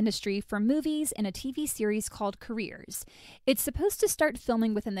known in the industry for movies and a TV series called Careers. It's supposed to start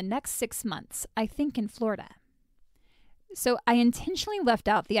filming within the next 6 months, I think in Florida. So I intentionally left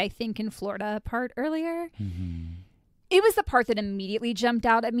out the I think in Florida part earlier. Mm-hmm. It was the part that immediately jumped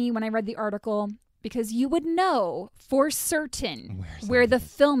out at me when I read the article, because you would know for certain where the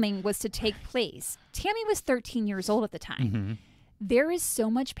filming was to take place. Tammy was 13 years old at the time. Mm-hmm. There is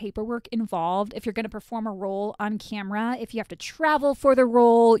so much paperwork involved if you're going to perform a role on camera. If you have to travel for the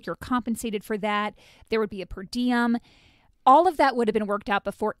role, you're compensated for that. There would be a per diem. All of that would have been worked out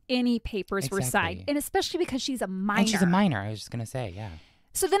before any papers were signed. And especially because she's a minor. And she's a minor, I was just going to say, yeah.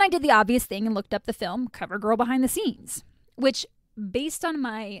 So then I did the obvious thing and looked up the film Cover Girl Behind the Scenes, which, based on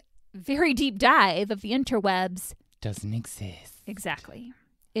my very deep dive of the interwebs, doesn't exist. Exactly.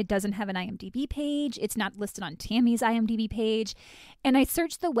 It doesn't have an IMDb page. It's not listed on Tammy's IMDb page. And I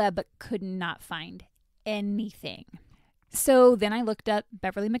searched the web but could not find anything. So then I looked up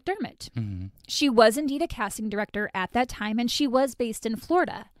Beverly McDermott. Mm-hmm. She was indeed a casting director at that time, and she was based in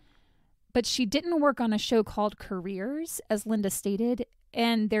Florida. But she didn't work on a show called Careers, as Linda stated,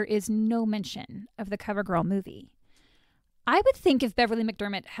 and there is no mention of the CoverGirl movie. I would think if Beverly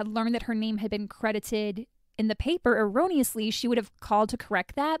McDermott had learned that her name had been credited in the paper erroneously, she would have called to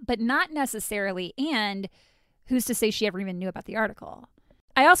correct that, but not necessarily. And who's to say she ever even knew about the article?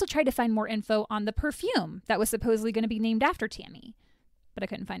 I also tried to find more info on the perfume that was supposedly going to be named after Tammy, but I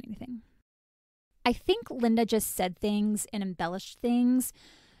couldn't find anything. I think Linda just said things and embellished things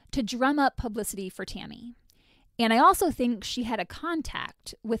to drum up publicity for Tammy. And I also think she had a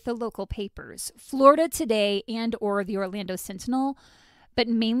contact with the local papers, Florida Today and or the Orlando Sentinel, but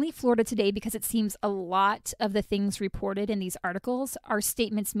mainly Florida Today because it seems a lot of the things reported in these articles are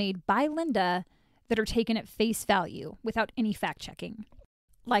statements made by Linda that are taken at face value without any fact-checking,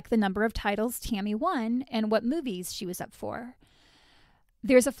 like the number of titles Tammy won and what movies she was up for.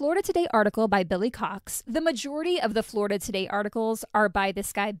 There's a Florida Today article by Billy Cox. The majority of the Florida Today articles are by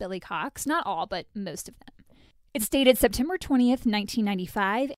this guy, Billy Cox. Not all, but most of them. It's dated September 20th,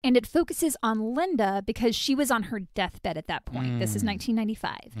 1995, and it focuses on Linda because she was on her deathbed at that point. This is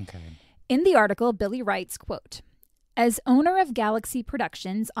 1995. Okay. In the article, Billy writes, quote, As owner of Galaxy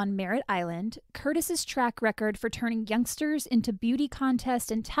Productions on Merritt Island, Curtis's track record for turning youngsters into beauty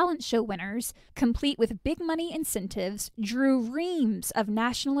contest and talent show winners, complete with big money incentives, drew reams of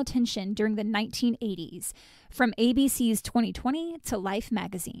national attention during the 1980s, from ABC's 2020 to Life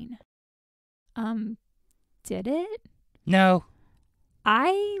magazine. Did it? No.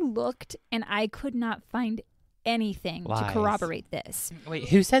 I looked and I could not find anything Lies. to corroborate this. Wait,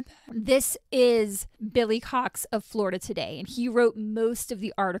 who said that? This is Billy Cox of Florida Today, and he wrote most of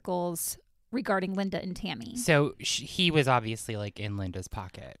the articles regarding Linda and Tammy. So he was obviously like in Linda's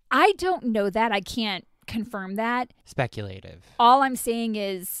pocket. I don't know that. I can't confirm that. Speculative. All I'm saying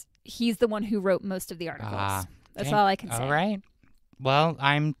is he's the one who wrote most of the articles. That's okay. all I can say. All right. Well,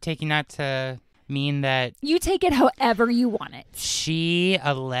 I'm taking that to mean that... You take it however you want it. She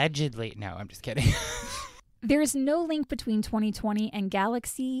allegedly... No, I'm just kidding. There's no link between 2020 and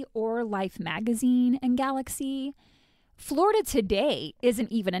Galaxy or Life magazine and Galaxy. Florida Today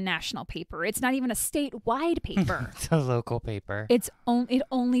isn't even a national paper. It's not even a statewide paper. It's a local paper. It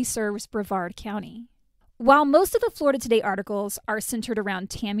only serves Brevard County. While most of the Florida Today articles are centered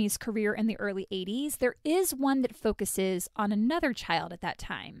around Tammy's career in the early 80s, there is one that focuses on another child at that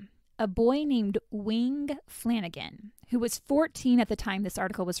time, a boy named Wing Flanagan, who was 14 at the time this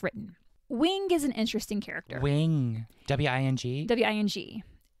article was written. Wing is an interesting character. Wing. W-I-N-G? W-I-N-G.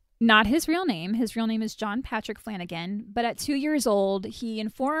 Not his real name. His real name is John Patrick Flanagan. But at 2 years old, he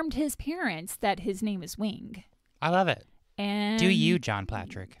informed his parents that his name is Wing. I love it. And do you, John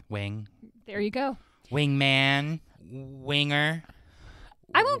Patrick? Wing. There you go. Wingman. Winger.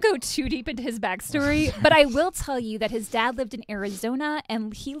 I won't go too deep into his backstory, but I will tell you that his dad lived in Arizona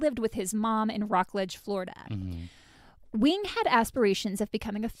and he lived with his mom in Rockledge, Florida. Mm-hmm. Wing had aspirations of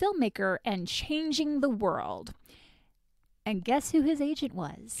becoming a filmmaker and changing the world. And guess who his agent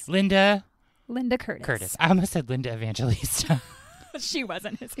was? Linda Curtis. I almost said Linda Evangelista. She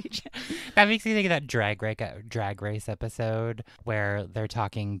wasn't his agent. That makes me think of that drag race episode where they're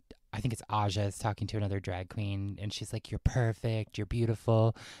talking. I think it's Aja is talking to another drag queen, and she's like, "You're perfect. You're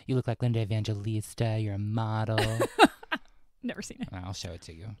beautiful. You look like Linda Evangelista. You're a model." Never seen it. I'll show it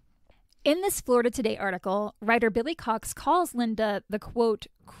to you. In this Florida Today article, writer Billy Cox calls Linda the, quote,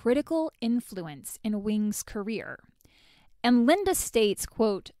 critical influence in Wing's career. And Linda states,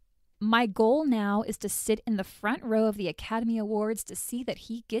 quote, my goal now is to sit in the front row of the Academy Awards to see that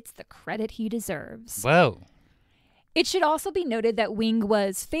he gets the credit he deserves. Whoa. It should also be noted that Wing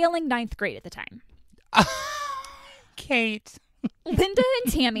was failing 9th grade at the time. Kate. Linda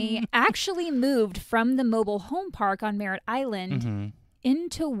and Tammy actually moved from the mobile home park on Merritt Island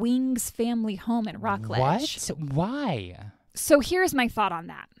into Wing's family home in Rockledge. What? Why? So here's my thought on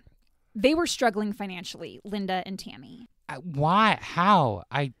that. They were struggling financially, Linda and Tammy. Why? How?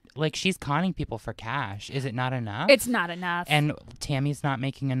 She's conning people for cash. Is it not enough? It's not enough. And Tammy's not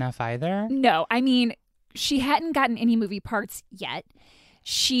making enough either? No. I mean, she hadn't gotten any movie parts yet.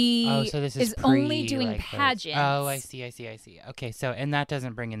 She so this is only doing pageants. Oh, I see. Okay, so, and that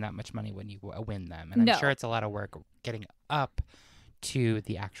doesn't bring in that much money when you win them. And I'm sure it's a lot of work getting up to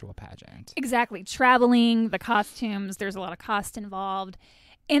the actual pageant. Exactly. Traveling, the costumes, there's a lot of cost involved.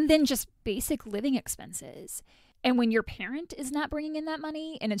 And then just basic living expenses. And when your parent is not bringing in that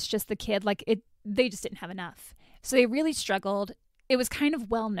money and it's just the kid, they just didn't have enough. So they really struggled. It was kind of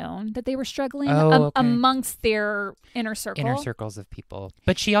well known that they were struggling amongst their inner circle. Inner circles of people.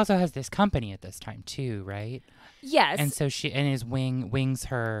 But she also has this company at this time too, right? Yes. And so Wing's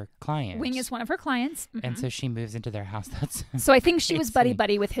her client. Wing is one of her clients. Mm-hmm. And so she moves into their house. So I think she was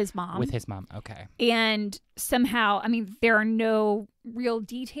buddy with his mom. With his mom, okay. And somehow, I mean, there are no real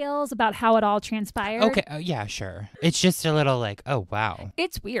details about how it all transpired. Okay, yeah, sure. It's just a little oh, wow.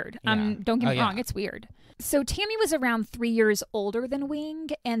 It's weird. Yeah. Don't get me wrong, it's weird. So Tammy was around 3 years older than Wing,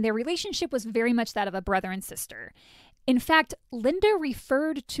 and their relationship was very much that of a brother and sister. In fact, Linda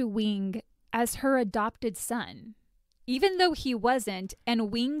referred to Wing as her adopted son, even though he wasn't,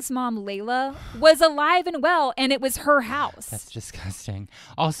 and Wing's mom, Layla, was alive and well, and it was her house. That's disgusting.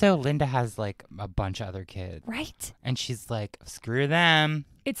 Also, Linda has a bunch of other kids. Right. And she's like, screw them.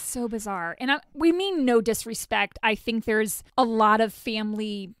 It's so bizarre. And we mean no disrespect. I think there's a lot of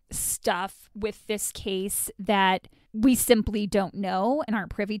family stuff with this case that we simply don't know and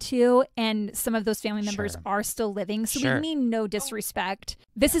aren't privy to. And some of those family members are still living. So we mean no disrespect.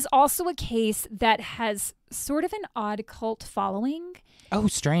 This is also a case that has sort of an odd cult following. Oh,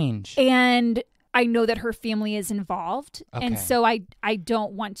 strange. And I know that her family is involved. Okay. And so I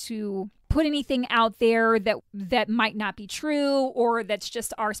don't want to put anything out there that might not be true or that's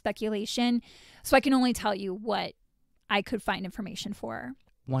just our speculation. So I can only tell you what I could find information for.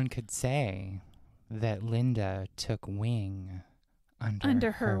 One could say that Linda took wing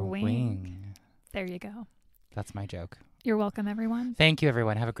under her wing. There you go. That's my joke. You're welcome, everyone. Thank you,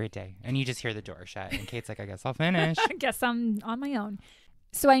 everyone. Have a great day. And you just hear the door shut. And Kate's like, I guess I'll finish. I guess I'm on my own.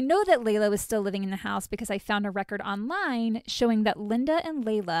 So I know that Layla was still living in the house because I found a record online showing that Linda and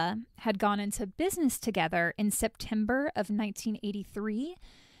Layla had gone into business together in September of 1983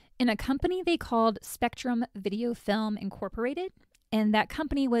 in a company they called Spectrum Video Film Incorporated. And that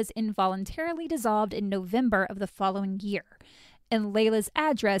company was involuntarily dissolved in November of the following year. And Layla's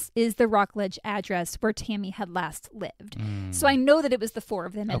address is the Rockledge address where Tammy had last lived. So I know that it was the four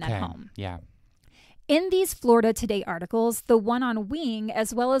of them in that home. Yeah. In these Florida Today articles, the one on Wing,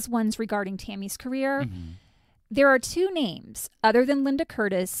 as well as ones regarding Tammy's career, there are two names other than Linda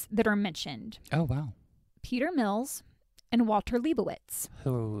Curtis that are mentioned. Oh, wow. Peter Mills and Walter Leibowitz.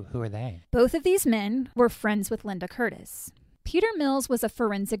 Who are they? Both of these men were friends with Linda Curtis. Peter Mills was a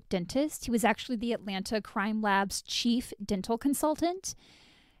forensic dentist. He was actually the Atlanta Crime Lab's chief dental consultant.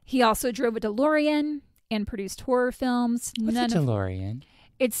 He also drove a DeLorean and produced horror films. What's a DeLorean?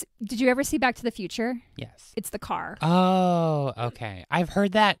 Did you ever see Back to the Future? Yes. It's the car. Oh, okay. I've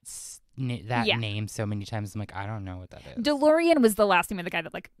heard that name so many times. I'm like, I don't know what that is. DeLorean was the last name of the guy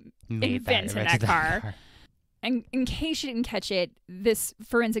that invented that car. car. And in case you didn't catch it, this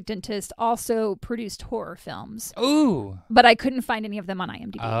forensic dentist also produced horror films. Ooh. But I couldn't find any of them on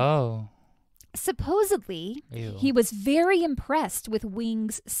IMDb. Oh. Supposedly, Ew. he was very impressed with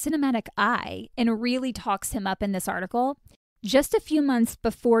Wing's cinematic eye and really talks him up in this article. Just a few months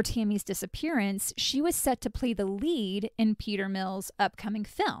before Tammy's disappearance, she was set to play the lead in Peter Mills' upcoming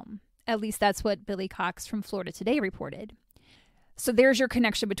film. At least that's what Billy Cox from Florida Today reported. So there's your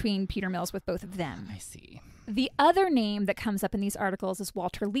connection between Peter Mills with both of them. I see. The other name that comes up in these articles is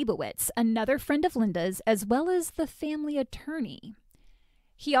Walter Leibowitz, another friend of Linda's, as well as the family attorney.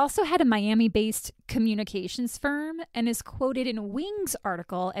 He also had a Miami-based communications firm and is quoted in Wing's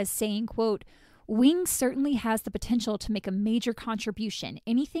article as saying, quote, Wing certainly has the potential to make a major contribution.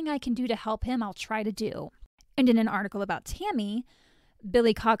 Anything I can do to help him, I'll try to do. And in an article about Tammy,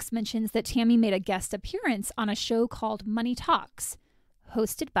 Billy Cox mentions that Tammy made a guest appearance on a show called Money Talks,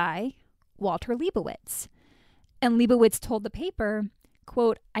 hosted by Walter Leibowitz. And Leibowitz told the paper,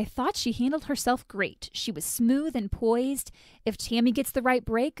 quote, I thought she handled herself great. She was smooth and poised. If Tammy gets the right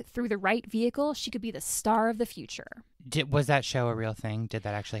break through the right vehicle, she could be the star of the future. Was that show a real thing? Did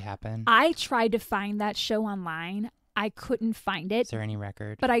that actually happen? I tried to find that show online. I couldn't find it. Is there any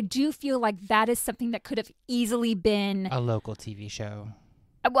record? But I do feel like that is something that could have easily been a local TV show.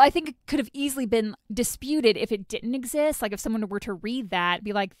 Well, I think it could have easily been disputed if it didn't exist. Like if someone were to read that,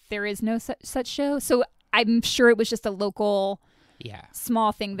 be like, there is no such show. So I'm sure it was just a local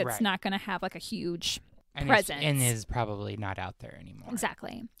small thing that's not going to have like a huge presence. And is probably not out there anymore.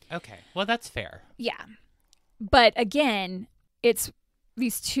 Exactly. Okay. Well, that's fair. Yeah. But again, it's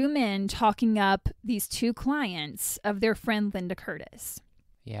these two men talking up these two clients of their friend Linda Curtis.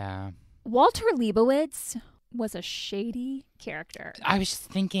 Yeah. Walter Leibowitz was a shady character. I was just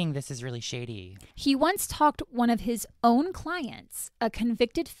thinking this is really shady. He once talked one of his own clients, a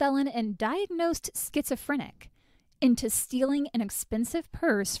convicted felon and diagnosed schizophrenic, into stealing an expensive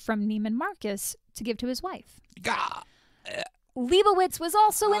purse from Neiman Marcus to give to his wife. Leibowitz was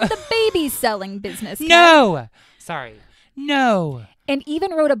also in the baby selling business. No! Sorry. No. And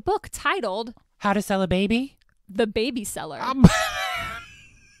even wrote a book titled How to Sell a Baby? The Baby Seller.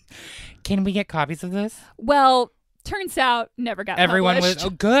 Can we get copies of this? Well, turns out never got Everyone published.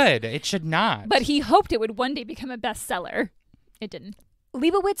 was, good. It should not. But he hoped it would one day become a bestseller. It didn't.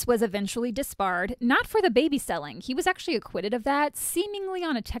 Leibowitz was eventually disbarred, not for the baby selling. He was actually acquitted of that, seemingly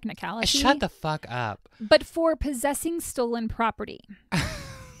on a technicality. Shut the fuck up. But for possessing stolen property.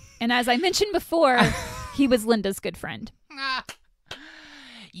 And as I mentioned before, he was Linda's good friend.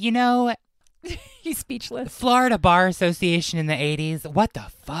 You know, he's speechless. Florida Bar Association in the 80s. What the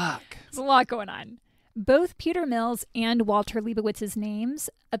fuck? There's a lot going on. Both Peter Mills and Walter Leibowitz's names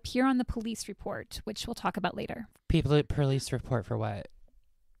appear on the police report, which we'll talk about later. Police report for what?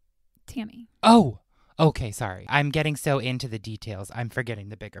 Tammy. Oh, okay, sorry. I'm getting so into the details. I'm forgetting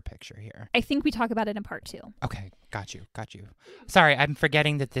the bigger picture here. I think we talk about it in part 2. Okay, got you. Sorry, I'm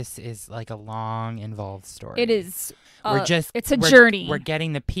forgetting that this is like a long, involved story. It is. It's a we're, journey. We're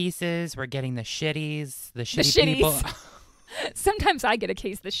getting the pieces. We're getting the shitties. The shitty people. Sometimes I get a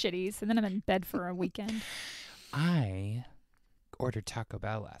case of the shitties, and then I'm in bed for a weekend. I ordered Taco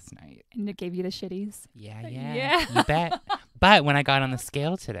Bell last night. And it gave you the shitties? Yeah. You bet. But when I got on the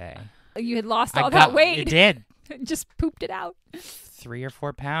scale today... You had lost all that weight. You did. Just pooped it out. 3 or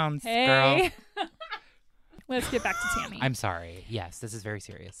 4 pounds, hey. girl. Let's get back to Tammy. I'm sorry. Yes, this is very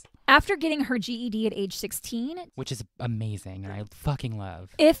serious. After getting her GED at age 16. Which is amazing, and I fucking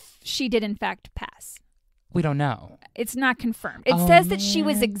love. If she did, in fact, pass. We don't know. It's not confirmed. It says that she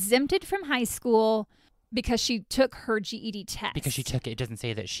was exempted from high school because she took her GED test. Because she took it. It doesn't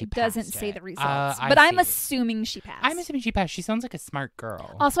say that she passed. It doesn't say the results. But but I'm assuming she passed. I'm assuming she passed. She sounds like a smart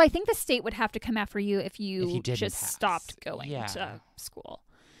girl. Also, I think the state would have to come after you if you just pass. stopped going to school.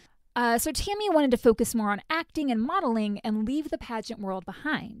 So Tammy wanted to focus more on acting and modeling and leave the pageant world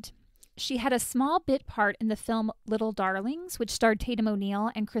behind. She had a small bit part in the film Little Darlings, which starred Tatum O'Neal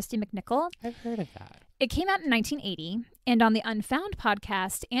and Christy McNichol. I've heard of that. It came out in 1980, and on the Unfound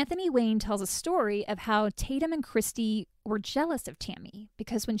podcast, Anthony Wayne tells a story of how Tatum and Christy were jealous of Tammy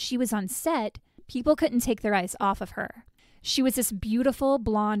because when she was on set, people couldn't take their eyes off of her. She was this beautiful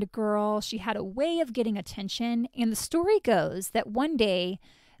blonde girl. She had a way of getting attention, and the story goes that one day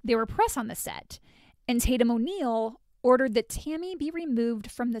there were press on the set, and Tatum O'Neal ordered that Tammy be removed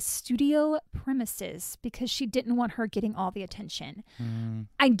from the studio premises because she didn't want her getting all the attention.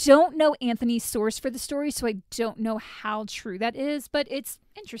 I don't know Anthony's source for the story, so I don't know how true that is, but it's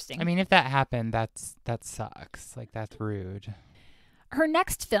interesting. I mean, if that happened, that sucks. Like, that's rude. Her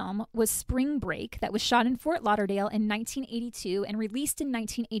next film was Spring Break that was shot in Fort Lauderdale in 1982 and released in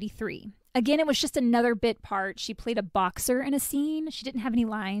 1983. Again, it was just another bit part. She played a boxer in a scene. She didn't have any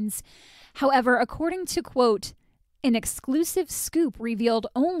lines. However, according to, quote, an exclusive scoop revealed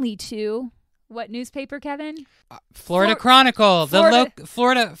only to what newspaper, Kevin? Florida Chronicle. Florida.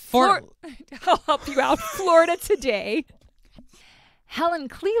 I'll help you out. Florida Today. Helen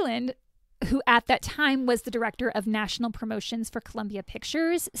Cleland, who at that time was the director of national promotions for Columbia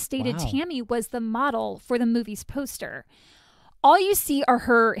Pictures, stated Tammy was the model for the movie's poster. All you see are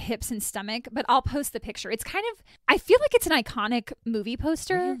her hips and stomach, but I'll post the picture. It's kind of, I feel like it's an iconic movie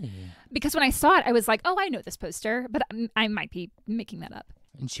poster. Really? Because when I saw it, I was like, oh, I know this poster, but I might be making that up.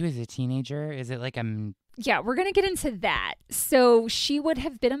 And she was a teenager? Is it like a... Yeah, we're going to get into that. So she would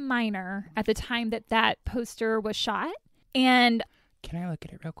have been a minor at the time that poster was shot. And... Can I look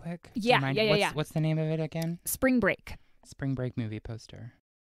at it real quick? Yeah. What's the name of it again? Spring Break. Spring Break movie poster.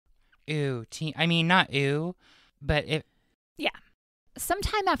 Ew. I mean, not ew, but it... Yeah.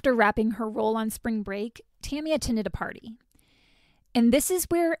 Sometime after wrapping her role on Spring Break, Tammy attended a party. And this is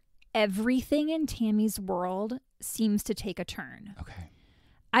where everything in Tammy's world seems to take a turn. Okay.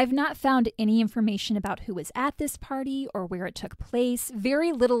 I've not found any information about who was at this party or where it took place.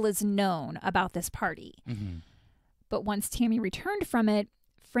 Very little is known about this party. Mm-hmm. But once Tammy returned from it,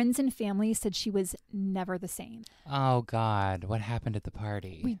 friends and family said she was never the same. Oh, God. What happened at the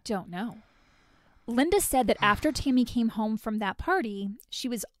party? We don't know. Linda said that after Tammy came home from that party, she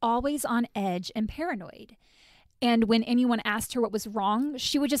was always on edge and paranoid. And when anyone asked her what was wrong,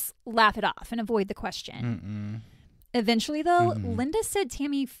 she would just laugh it off and avoid the question. Eventually, though, Linda said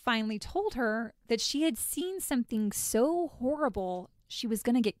Tammy finally told her that she had seen something so horrible she was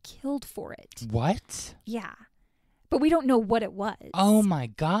going to get killed for it. What? Yeah. But we don't know what it was. Oh, my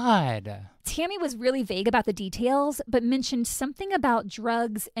God. Tammy was really vague about the details, but mentioned something about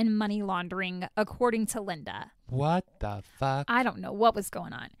drugs and money laundering, according to Linda. What the fuck? I don't know what was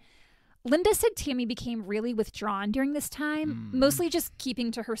going on. Linda said Tammy became really withdrawn during this time, mostly just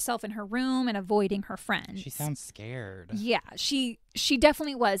keeping to herself in her room and avoiding her friends. She sounds scared. Yeah, she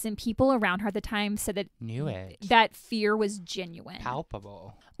definitely was, and people around her at the time said that that fear was genuine.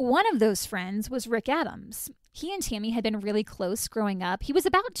 Palpable. One of those friends was Rick Adams. He and Tammy had been really close growing up. He was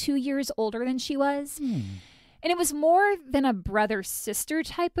about 2 years older than she was. And it was more than a brother-sister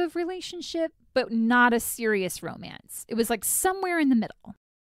type of relationship, but not a serious romance. It was like somewhere in the middle.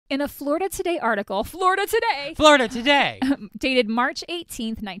 In a Florida Today article, Florida Today, dated March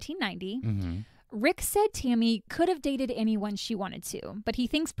 18th, 1990, Rick said Tammy could have dated anyone she wanted to, but he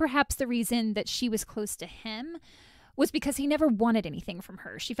thinks perhaps the reason that she was close to him was because he never wanted anything from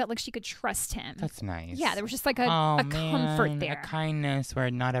her. She felt like she could trust him. That's nice. Yeah, there was just like a comfort there. A kindness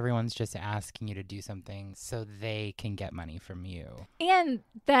where not everyone's just asking you to do something so they can get money from you. And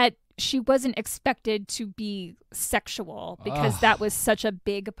that she wasn't expected to be sexual because that was such a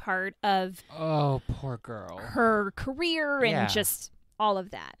big part of poor girl. Her career and just all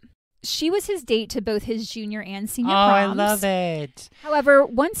of that. She was his date to both his junior and senior proms. I love it. However,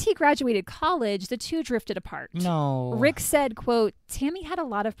 once he graduated college, the two drifted apart. No. Rick said, quote, Tammy had a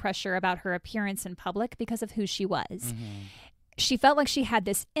lot of pressure about her appearance in public because of who she was. She felt like she had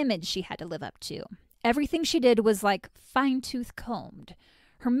this image she had to live up to. Everything she did was like fine-tooth combed.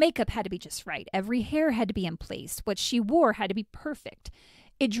 Her makeup had to be just right. Every hair had to be in place. What she wore had to be perfect.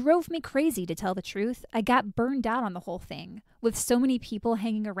 It drove me crazy, to tell the truth. I got burned out on the whole thing. With so many people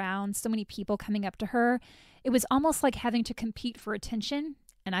hanging around, so many people coming up to her, it was almost like having to compete for attention,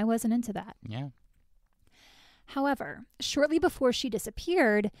 and I wasn't into that. Yeah. However, shortly before she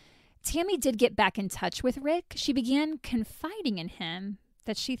disappeared, Tammy did get back in touch with Rick. She began confiding in him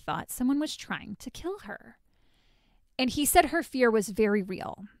that she thought someone was trying to kill her. And he said her fear was very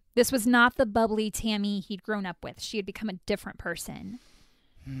real. This was not the bubbly Tammy he'd grown up with. She had become a different person.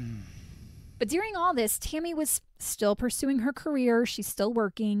 But during all this, Tammy was still pursuing her career. She's still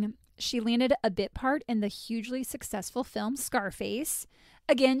working. She landed a bit part in the hugely successful film Scarface.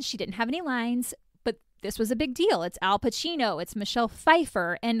 Again, she didn't have any lines, but this was a big deal. It's Al Pacino, it's Michelle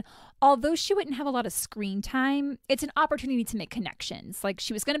Pfeiffer, and although she wouldn't have a lot of screen time, it's an opportunity to make connections. Like,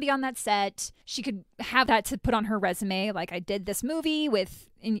 she was going to be on that set. She could have that to put on her resume. Like, I did this movie with,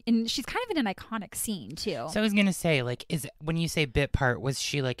 and she's kind of in an iconic scene too. So I was going to say, like, when you say bit part, was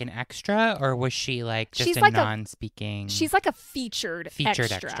she like an extra, or was she like just she's a like non-speaking? She's like a featured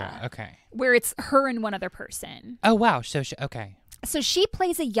extra. Okay. Where it's her and one other person. Oh, wow. So okay. So she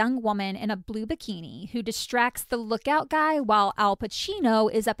plays a young woman in a blue bikini who distracts the lookout guy while Al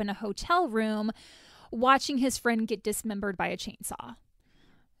Pacino is up in a hotel room watching his friend get dismembered by a chainsaw.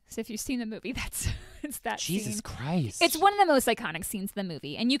 So if you've seen the movie, it's that Jesus scene. Christ. It's one of the most iconic scenes of the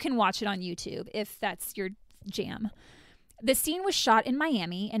movie, and you can watch it on YouTube if that's your jam. The scene was shot in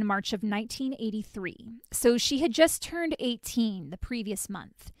Miami in March of 1983. So she had just turned 18 the previous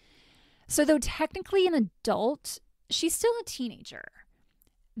month. So though technically an adult, she's still a teenager.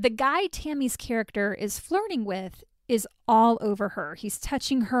 The guy Tammy's character is flirting with is all over her. He's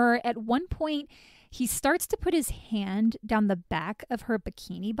touching her. At one point, he starts to put his hand down the back of her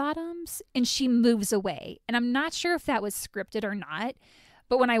bikini bottoms, and she moves away. And I'm not sure if that was scripted or not,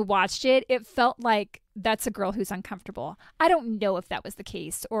 but when I watched it, it felt like that's a girl who's uncomfortable. I don't know if that was the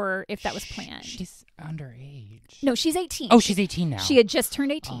case or if that was planned. She's underage. No, she's 18. Oh, she's 18 now. She had just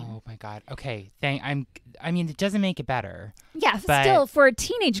turned 18. Oh my God. Okay. I mean, it doesn't make it better. Yeah, but still, for a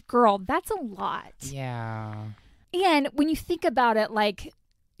teenage girl, that's a lot. Yeah. And when you think about it, like,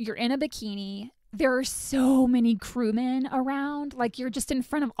 you're in a bikini, there are so many crewmen around. Like, you're just in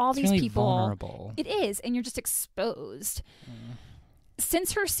front of all these really people. Vulnerable. It is, and you're just exposed.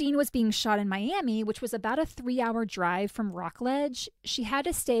 Since her scene was being shot in Miami, which was about a 3-hour drive from Rockledge, she had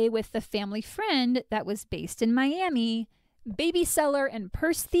to stay with the family friend that was based in Miami, baby seller and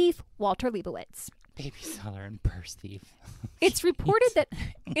purse thief Walter Leibowitz. Baby seller and purse thief. It's reported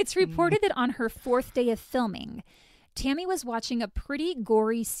that on her 4th day of filming, Tammy was watching a pretty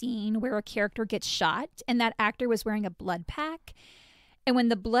gory scene where a character gets shot, and that actor was wearing a blood pack. And when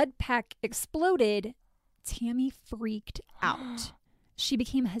the blood pack exploded, Tammy freaked out. She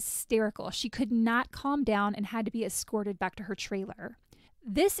became hysterical. She could not calm down and had to be escorted back to her trailer.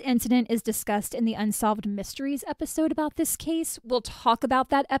 This incident is discussed in the Unsolved Mysteries episode about this case. We'll talk about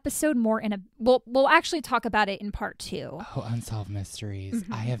that episode more we'll actually talk about it in part 2. Oh, Unsolved Mysteries.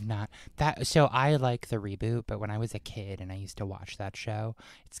 Mm-hmm. I have not. So I like the reboot, but when I was a kid and I used to watch that show,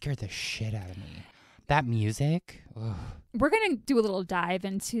 it scared the shit out of me. That music. Ugh. We're going to do a little dive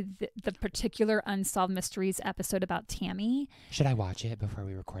into the particular Unsolved Mysteries episode about Tammy. Should I watch it before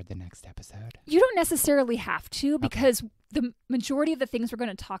we record the next episode? You don't necessarily have to, because the majority of the things we're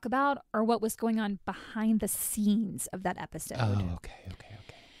going to talk about are what was going on behind the scenes of that episode. Oh, okay.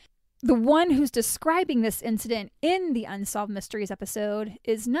 The one who's describing this incident in the Unsolved Mysteries episode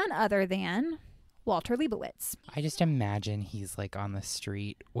is none other than Walter Leibowitz. I just imagine he's like on the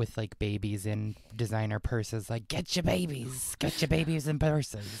street with like babies in designer purses, like, get your babies in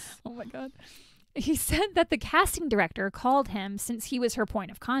purses. Oh my God. He said that the casting director called him since he was her point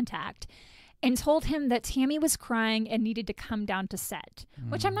of contact and told him that Tammy was crying and needed to come down to set,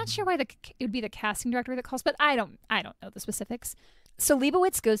 which I'm not sure why it would be the casting director that calls, but I don't know the specifics. So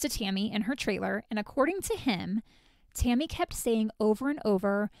Leibowitz goes to Tammy in her trailer, and according to him, Tammy kept saying over and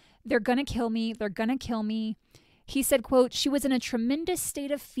over, "They're gonna kill me, they're gonna kill me." He said, quote, she was in a tremendous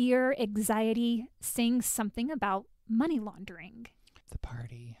state of fear, anxiety, saying something about money laundering. The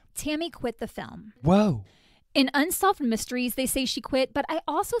party. Tammy quit the film. Whoa. In Unsolved Mysteries, they say she quit, but I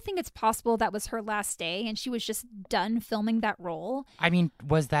also think it's possible that was her last day and she was just done filming that role. I mean,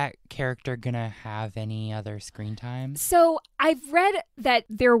 was that character gonna have any other screen time? So I've read that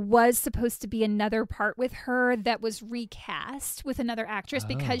there was supposed to be another part with her that was recast with another actress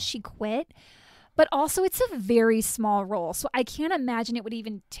because she quit. But also, it's a very small role, so I can't imagine it would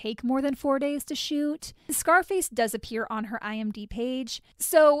even take more than 4 days to shoot. Scarface does appear on her IMDb page,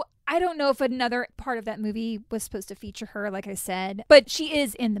 so I don't know if another part of that movie was supposed to feature her, like I said, but she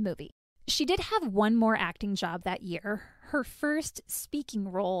is in the movie. She did have one more acting job that year. her first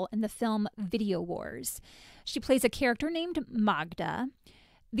speaking role in the film Video Wars. She plays a character named Magda.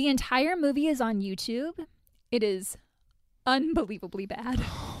 The entire movie is on YouTube. It is unbelievably bad.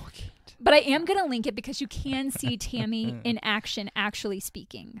 Oh, okay. But I am going to link it because you can see Tammy in action actually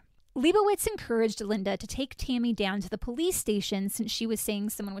speaking. Leibowitz encouraged Linda to take Tammy down to the police station since she was saying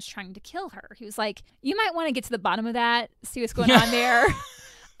someone was trying to kill her. He was like, you might want to get to the bottom of that, see what's going on there.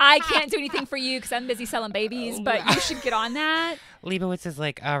 I can't do anything for you because I'm busy selling babies, but you should get on that. Leibowitz is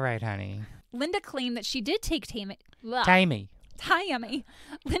like, all right, honey. Linda claimed that she did take Tammy. Linda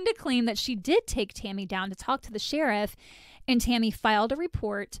claimed that she did take Tammy down to talk to the sheriff, and Tammy filed a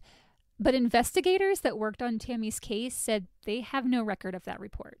report. But investigators that worked on Tammy's case said they have no record of that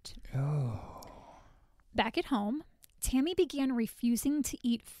report. Oh. Back at home, Tammy began refusing to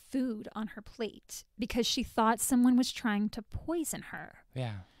eat food on her plate because she thought someone was trying to poison her.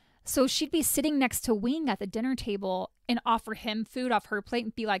 Yeah. So she'd be sitting next to Wing at the dinner table and offer him food off her plate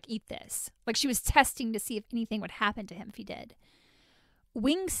and be like, eat this. Like she was testing to see if anything would happen to him if he did.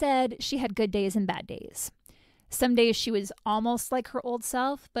 Wing said she had good days and bad days. Some days she was almost like her old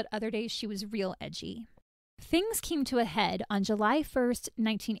self, but other days she was real edgy. Things came to a head on July 1st,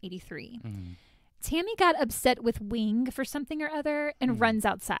 1983. Tammy got upset with Wing for something or other and runs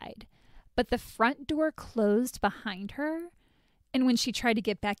outside. But the front door closed behind her, and when she tried to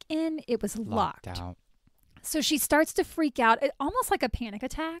get back in, it was locked out. So she starts to freak out, almost like a panic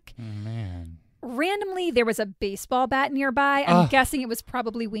attack. Oh, man. Randomly, there was a baseball bat nearby. I'm guessing it was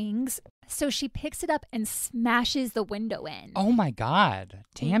probably Wing's. So she picks it up and smashes the window in. Oh, my God.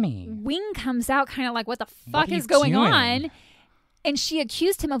 Tammy. Wing comes out kind of like, what the fuck is going on? And she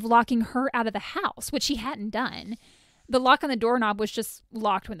accused him of locking her out of the house, which he hadn't done. The lock on the doorknob was just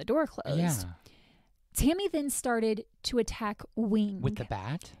locked when the door closed. Yeah. Tammy then started to attack Wing. With the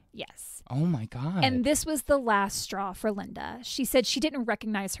bat? Yes. Oh, my God. And this was the last straw for Linda. She said she didn't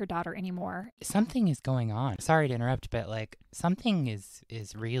recognize her daughter anymore. Something is going on. Sorry to interrupt, but like something is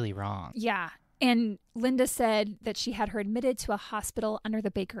really wrong. Yeah. And Linda said that she had her admitted to a hospital under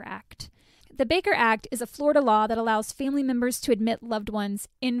the Baker Act. The Baker Act is a Florida law that allows family members to admit loved ones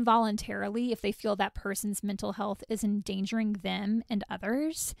involuntarily if they feel that person's mental health is endangering them and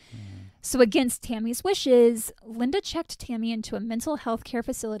others. So against Tammy's wishes, Linda checked Tammy into a mental health care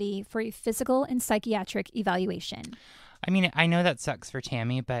facility for a physical and psychiatric evaluation. I mean, I know that sucks for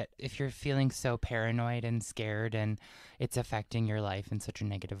Tammy, but if you're feeling so paranoid and scared and it's affecting your life in such a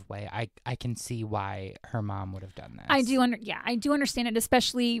negative way, I can see why her mom would have done this. I do understand it,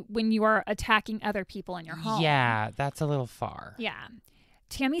 especially when you are attacking other people in your home. Yeah, that's a little far. Yeah.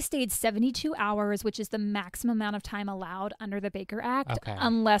 Tammy stayed 72 hours, which is the maximum amount of time allowed under the Baker Act,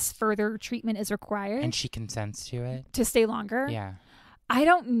 unless further treatment is required. And she consents to it? To stay longer? Yeah. I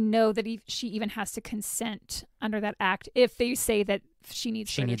don't know that she even has to consent under that act if they say that she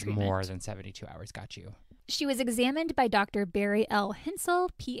needs treatment. More than 72 hours. Got you. She was examined by Dr. Barry L. Hensel,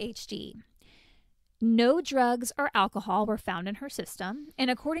 Ph.D. No drugs or alcohol were found in her system,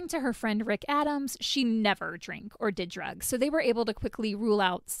 and according to her friend Rick Adams, she never drank or did drugs. So they were able to quickly rule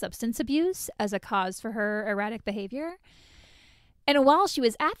out substance abuse as a cause for her erratic behavior. And while she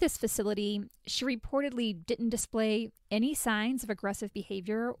was at this facility, she reportedly didn't display any signs of aggressive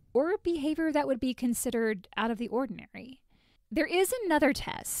behavior or behavior that would be considered out of the ordinary. There is another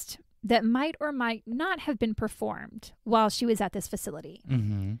test that might or might not have been performed while she was at this facility.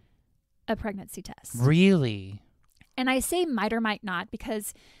 Mm-hmm. A pregnancy test. Really? And I say might or might not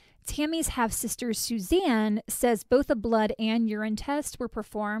because Tammy's half-sister Suzanne says both a blood and urine test were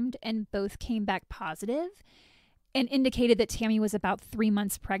performed and both came back positive and indicated that Tammy was about 3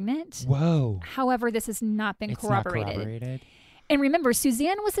 months pregnant. Whoa. However, this has not been corroborated. Not corroborated. And remember,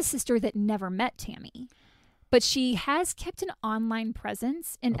 Suzanne was a sister that never met Tammy, but she has kept an online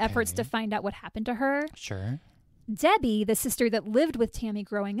presence in efforts to find out what happened to her. Sure. Debbie, the sister that lived with Tammy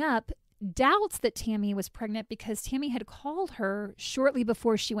growing up, doubts that Tammy was pregnant because Tammy had called her shortly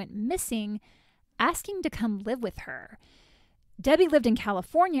before she went missing, asking to come live with her. Debbie lived in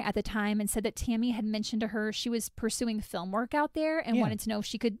California at the time and said that Tammy had mentioned to her she was pursuing film work out there and wanted to know if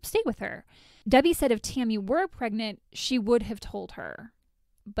she could stay with her. Debbie said if Tammy were pregnant, she would have told her.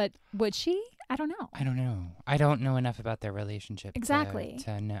 But would she? I don't know. I don't know enough about their relationship. Exactly.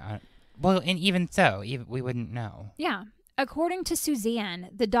 To know. Well, and even so, we wouldn't know. Yeah. According to Suzanne,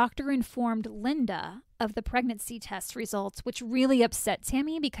 the doctor informed Linda of the pregnancy test results, which really upset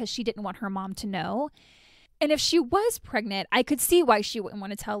Tammy because she didn't want her mom to know. And if she was pregnant, I could see why she wouldn't want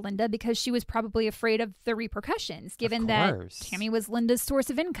to tell Linda because she was probably afraid of the repercussions, given that Tammy was Linda's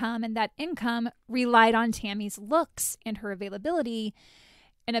source of income and that income relied on Tammy's looks and her availability,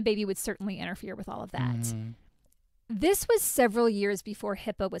 and a baby would certainly interfere with all of that. This was several years before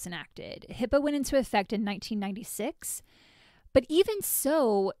HIPAA was enacted. HIPAA went into effect in 1996. But even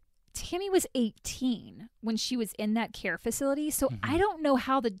so, Tammy was 18 when she was in that care facility. So I don't know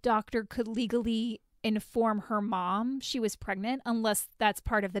how the doctor could legally inform her mom she was pregnant unless that's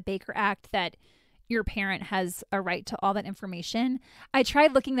part of the Baker Act that your parent has a right to all that information. I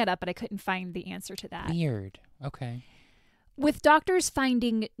tried looking that up, but I couldn't find the answer to that. Weird. Okay. With doctors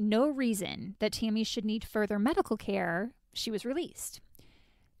finding no reason that Tammy should need further medical care, she was released.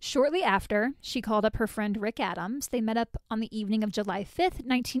 Shortly after, she called up her friend Rick Adams. They met up on the evening of July 5th,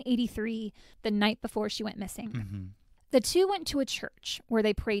 1983, the night before she went missing. The two went to a church where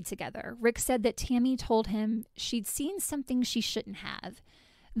they prayed together. Rick said that Tammy told him she'd seen something she shouldn't have,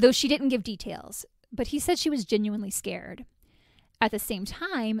 though she didn't give details. But he said she was genuinely scared. At the same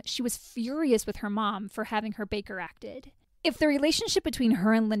time, she was furious with her mom for having her Baker acted. If the relationship between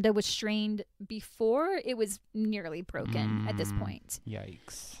her and Linda was strained before, it was nearly broken at this point.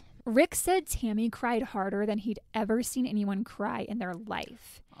 Yikes. Rick said Tammy cried harder than he'd ever seen anyone cry in their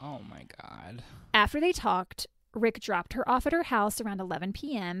life. Oh, my God. After they talked, Rick dropped her off at her house around 11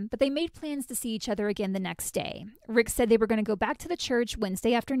 p.m., but they made plans to see each other again the next day. Rick said they were going to go back to the church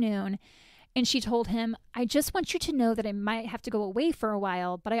Wednesday afternoon, and she told him, "I just want you to know that I might have to go away for a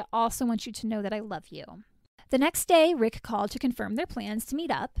while, but I also want you to know that I love you." The next day, Rick called to confirm their plans to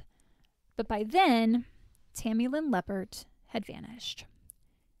meet up, but by then, Tammy Lynn Leppert had vanished.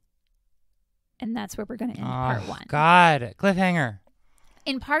 And that's where we're going to end part one. God, cliffhanger.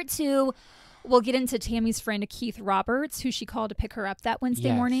 In part two, we'll get into Tammy's friend Keith Roberts, who she called to pick her up that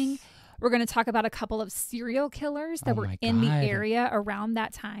Wednesday morning. We're going to talk about a couple of serial killers that were in the area around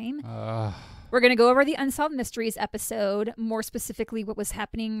that time. We're going to go over the Unsolved Mysteries episode, more specifically what was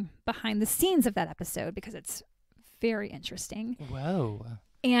happening behind the scenes of that episode, because it's very interesting. Whoa.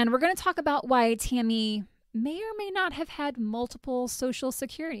 And we're going to talk about why Tammy may or may not have had multiple social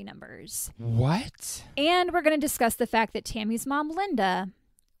security numbers. What? And we're going to discuss the fact that Tammy's mom, Linda,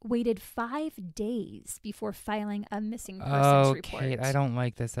 waited 5 days before filing a missing persons report. Kate, I don't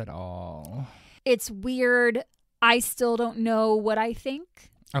like this at all. It's weird. I still don't know what I think.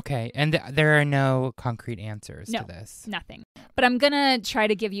 Okay, and there are no concrete answers to this. Nothing. But I'm going to try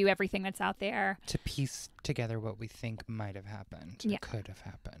to give you everything that's out there. To piece together what we think might have happened. Yeah. Could have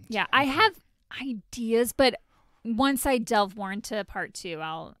happened. Yeah, I have ideas, but once I delve more into part two,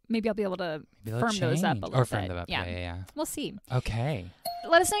 I'll be able to firm those up a little bit. Firm them up, yeah. We'll see. Okay.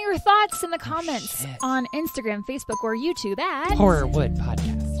 Let us know your thoughts in the comments on Instagram, Facebook, or YouTube at Horrorwood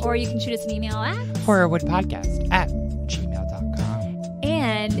Podcast. Or you can shoot us an email at horrorwoodpodcast@gmail.com.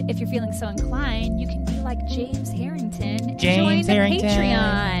 And if you're feeling so inclined, you can be like James Harrington. James join Harrington. the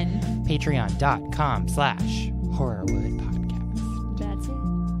Patreon. Patreon.com/horrorwoodpodcast. That's it.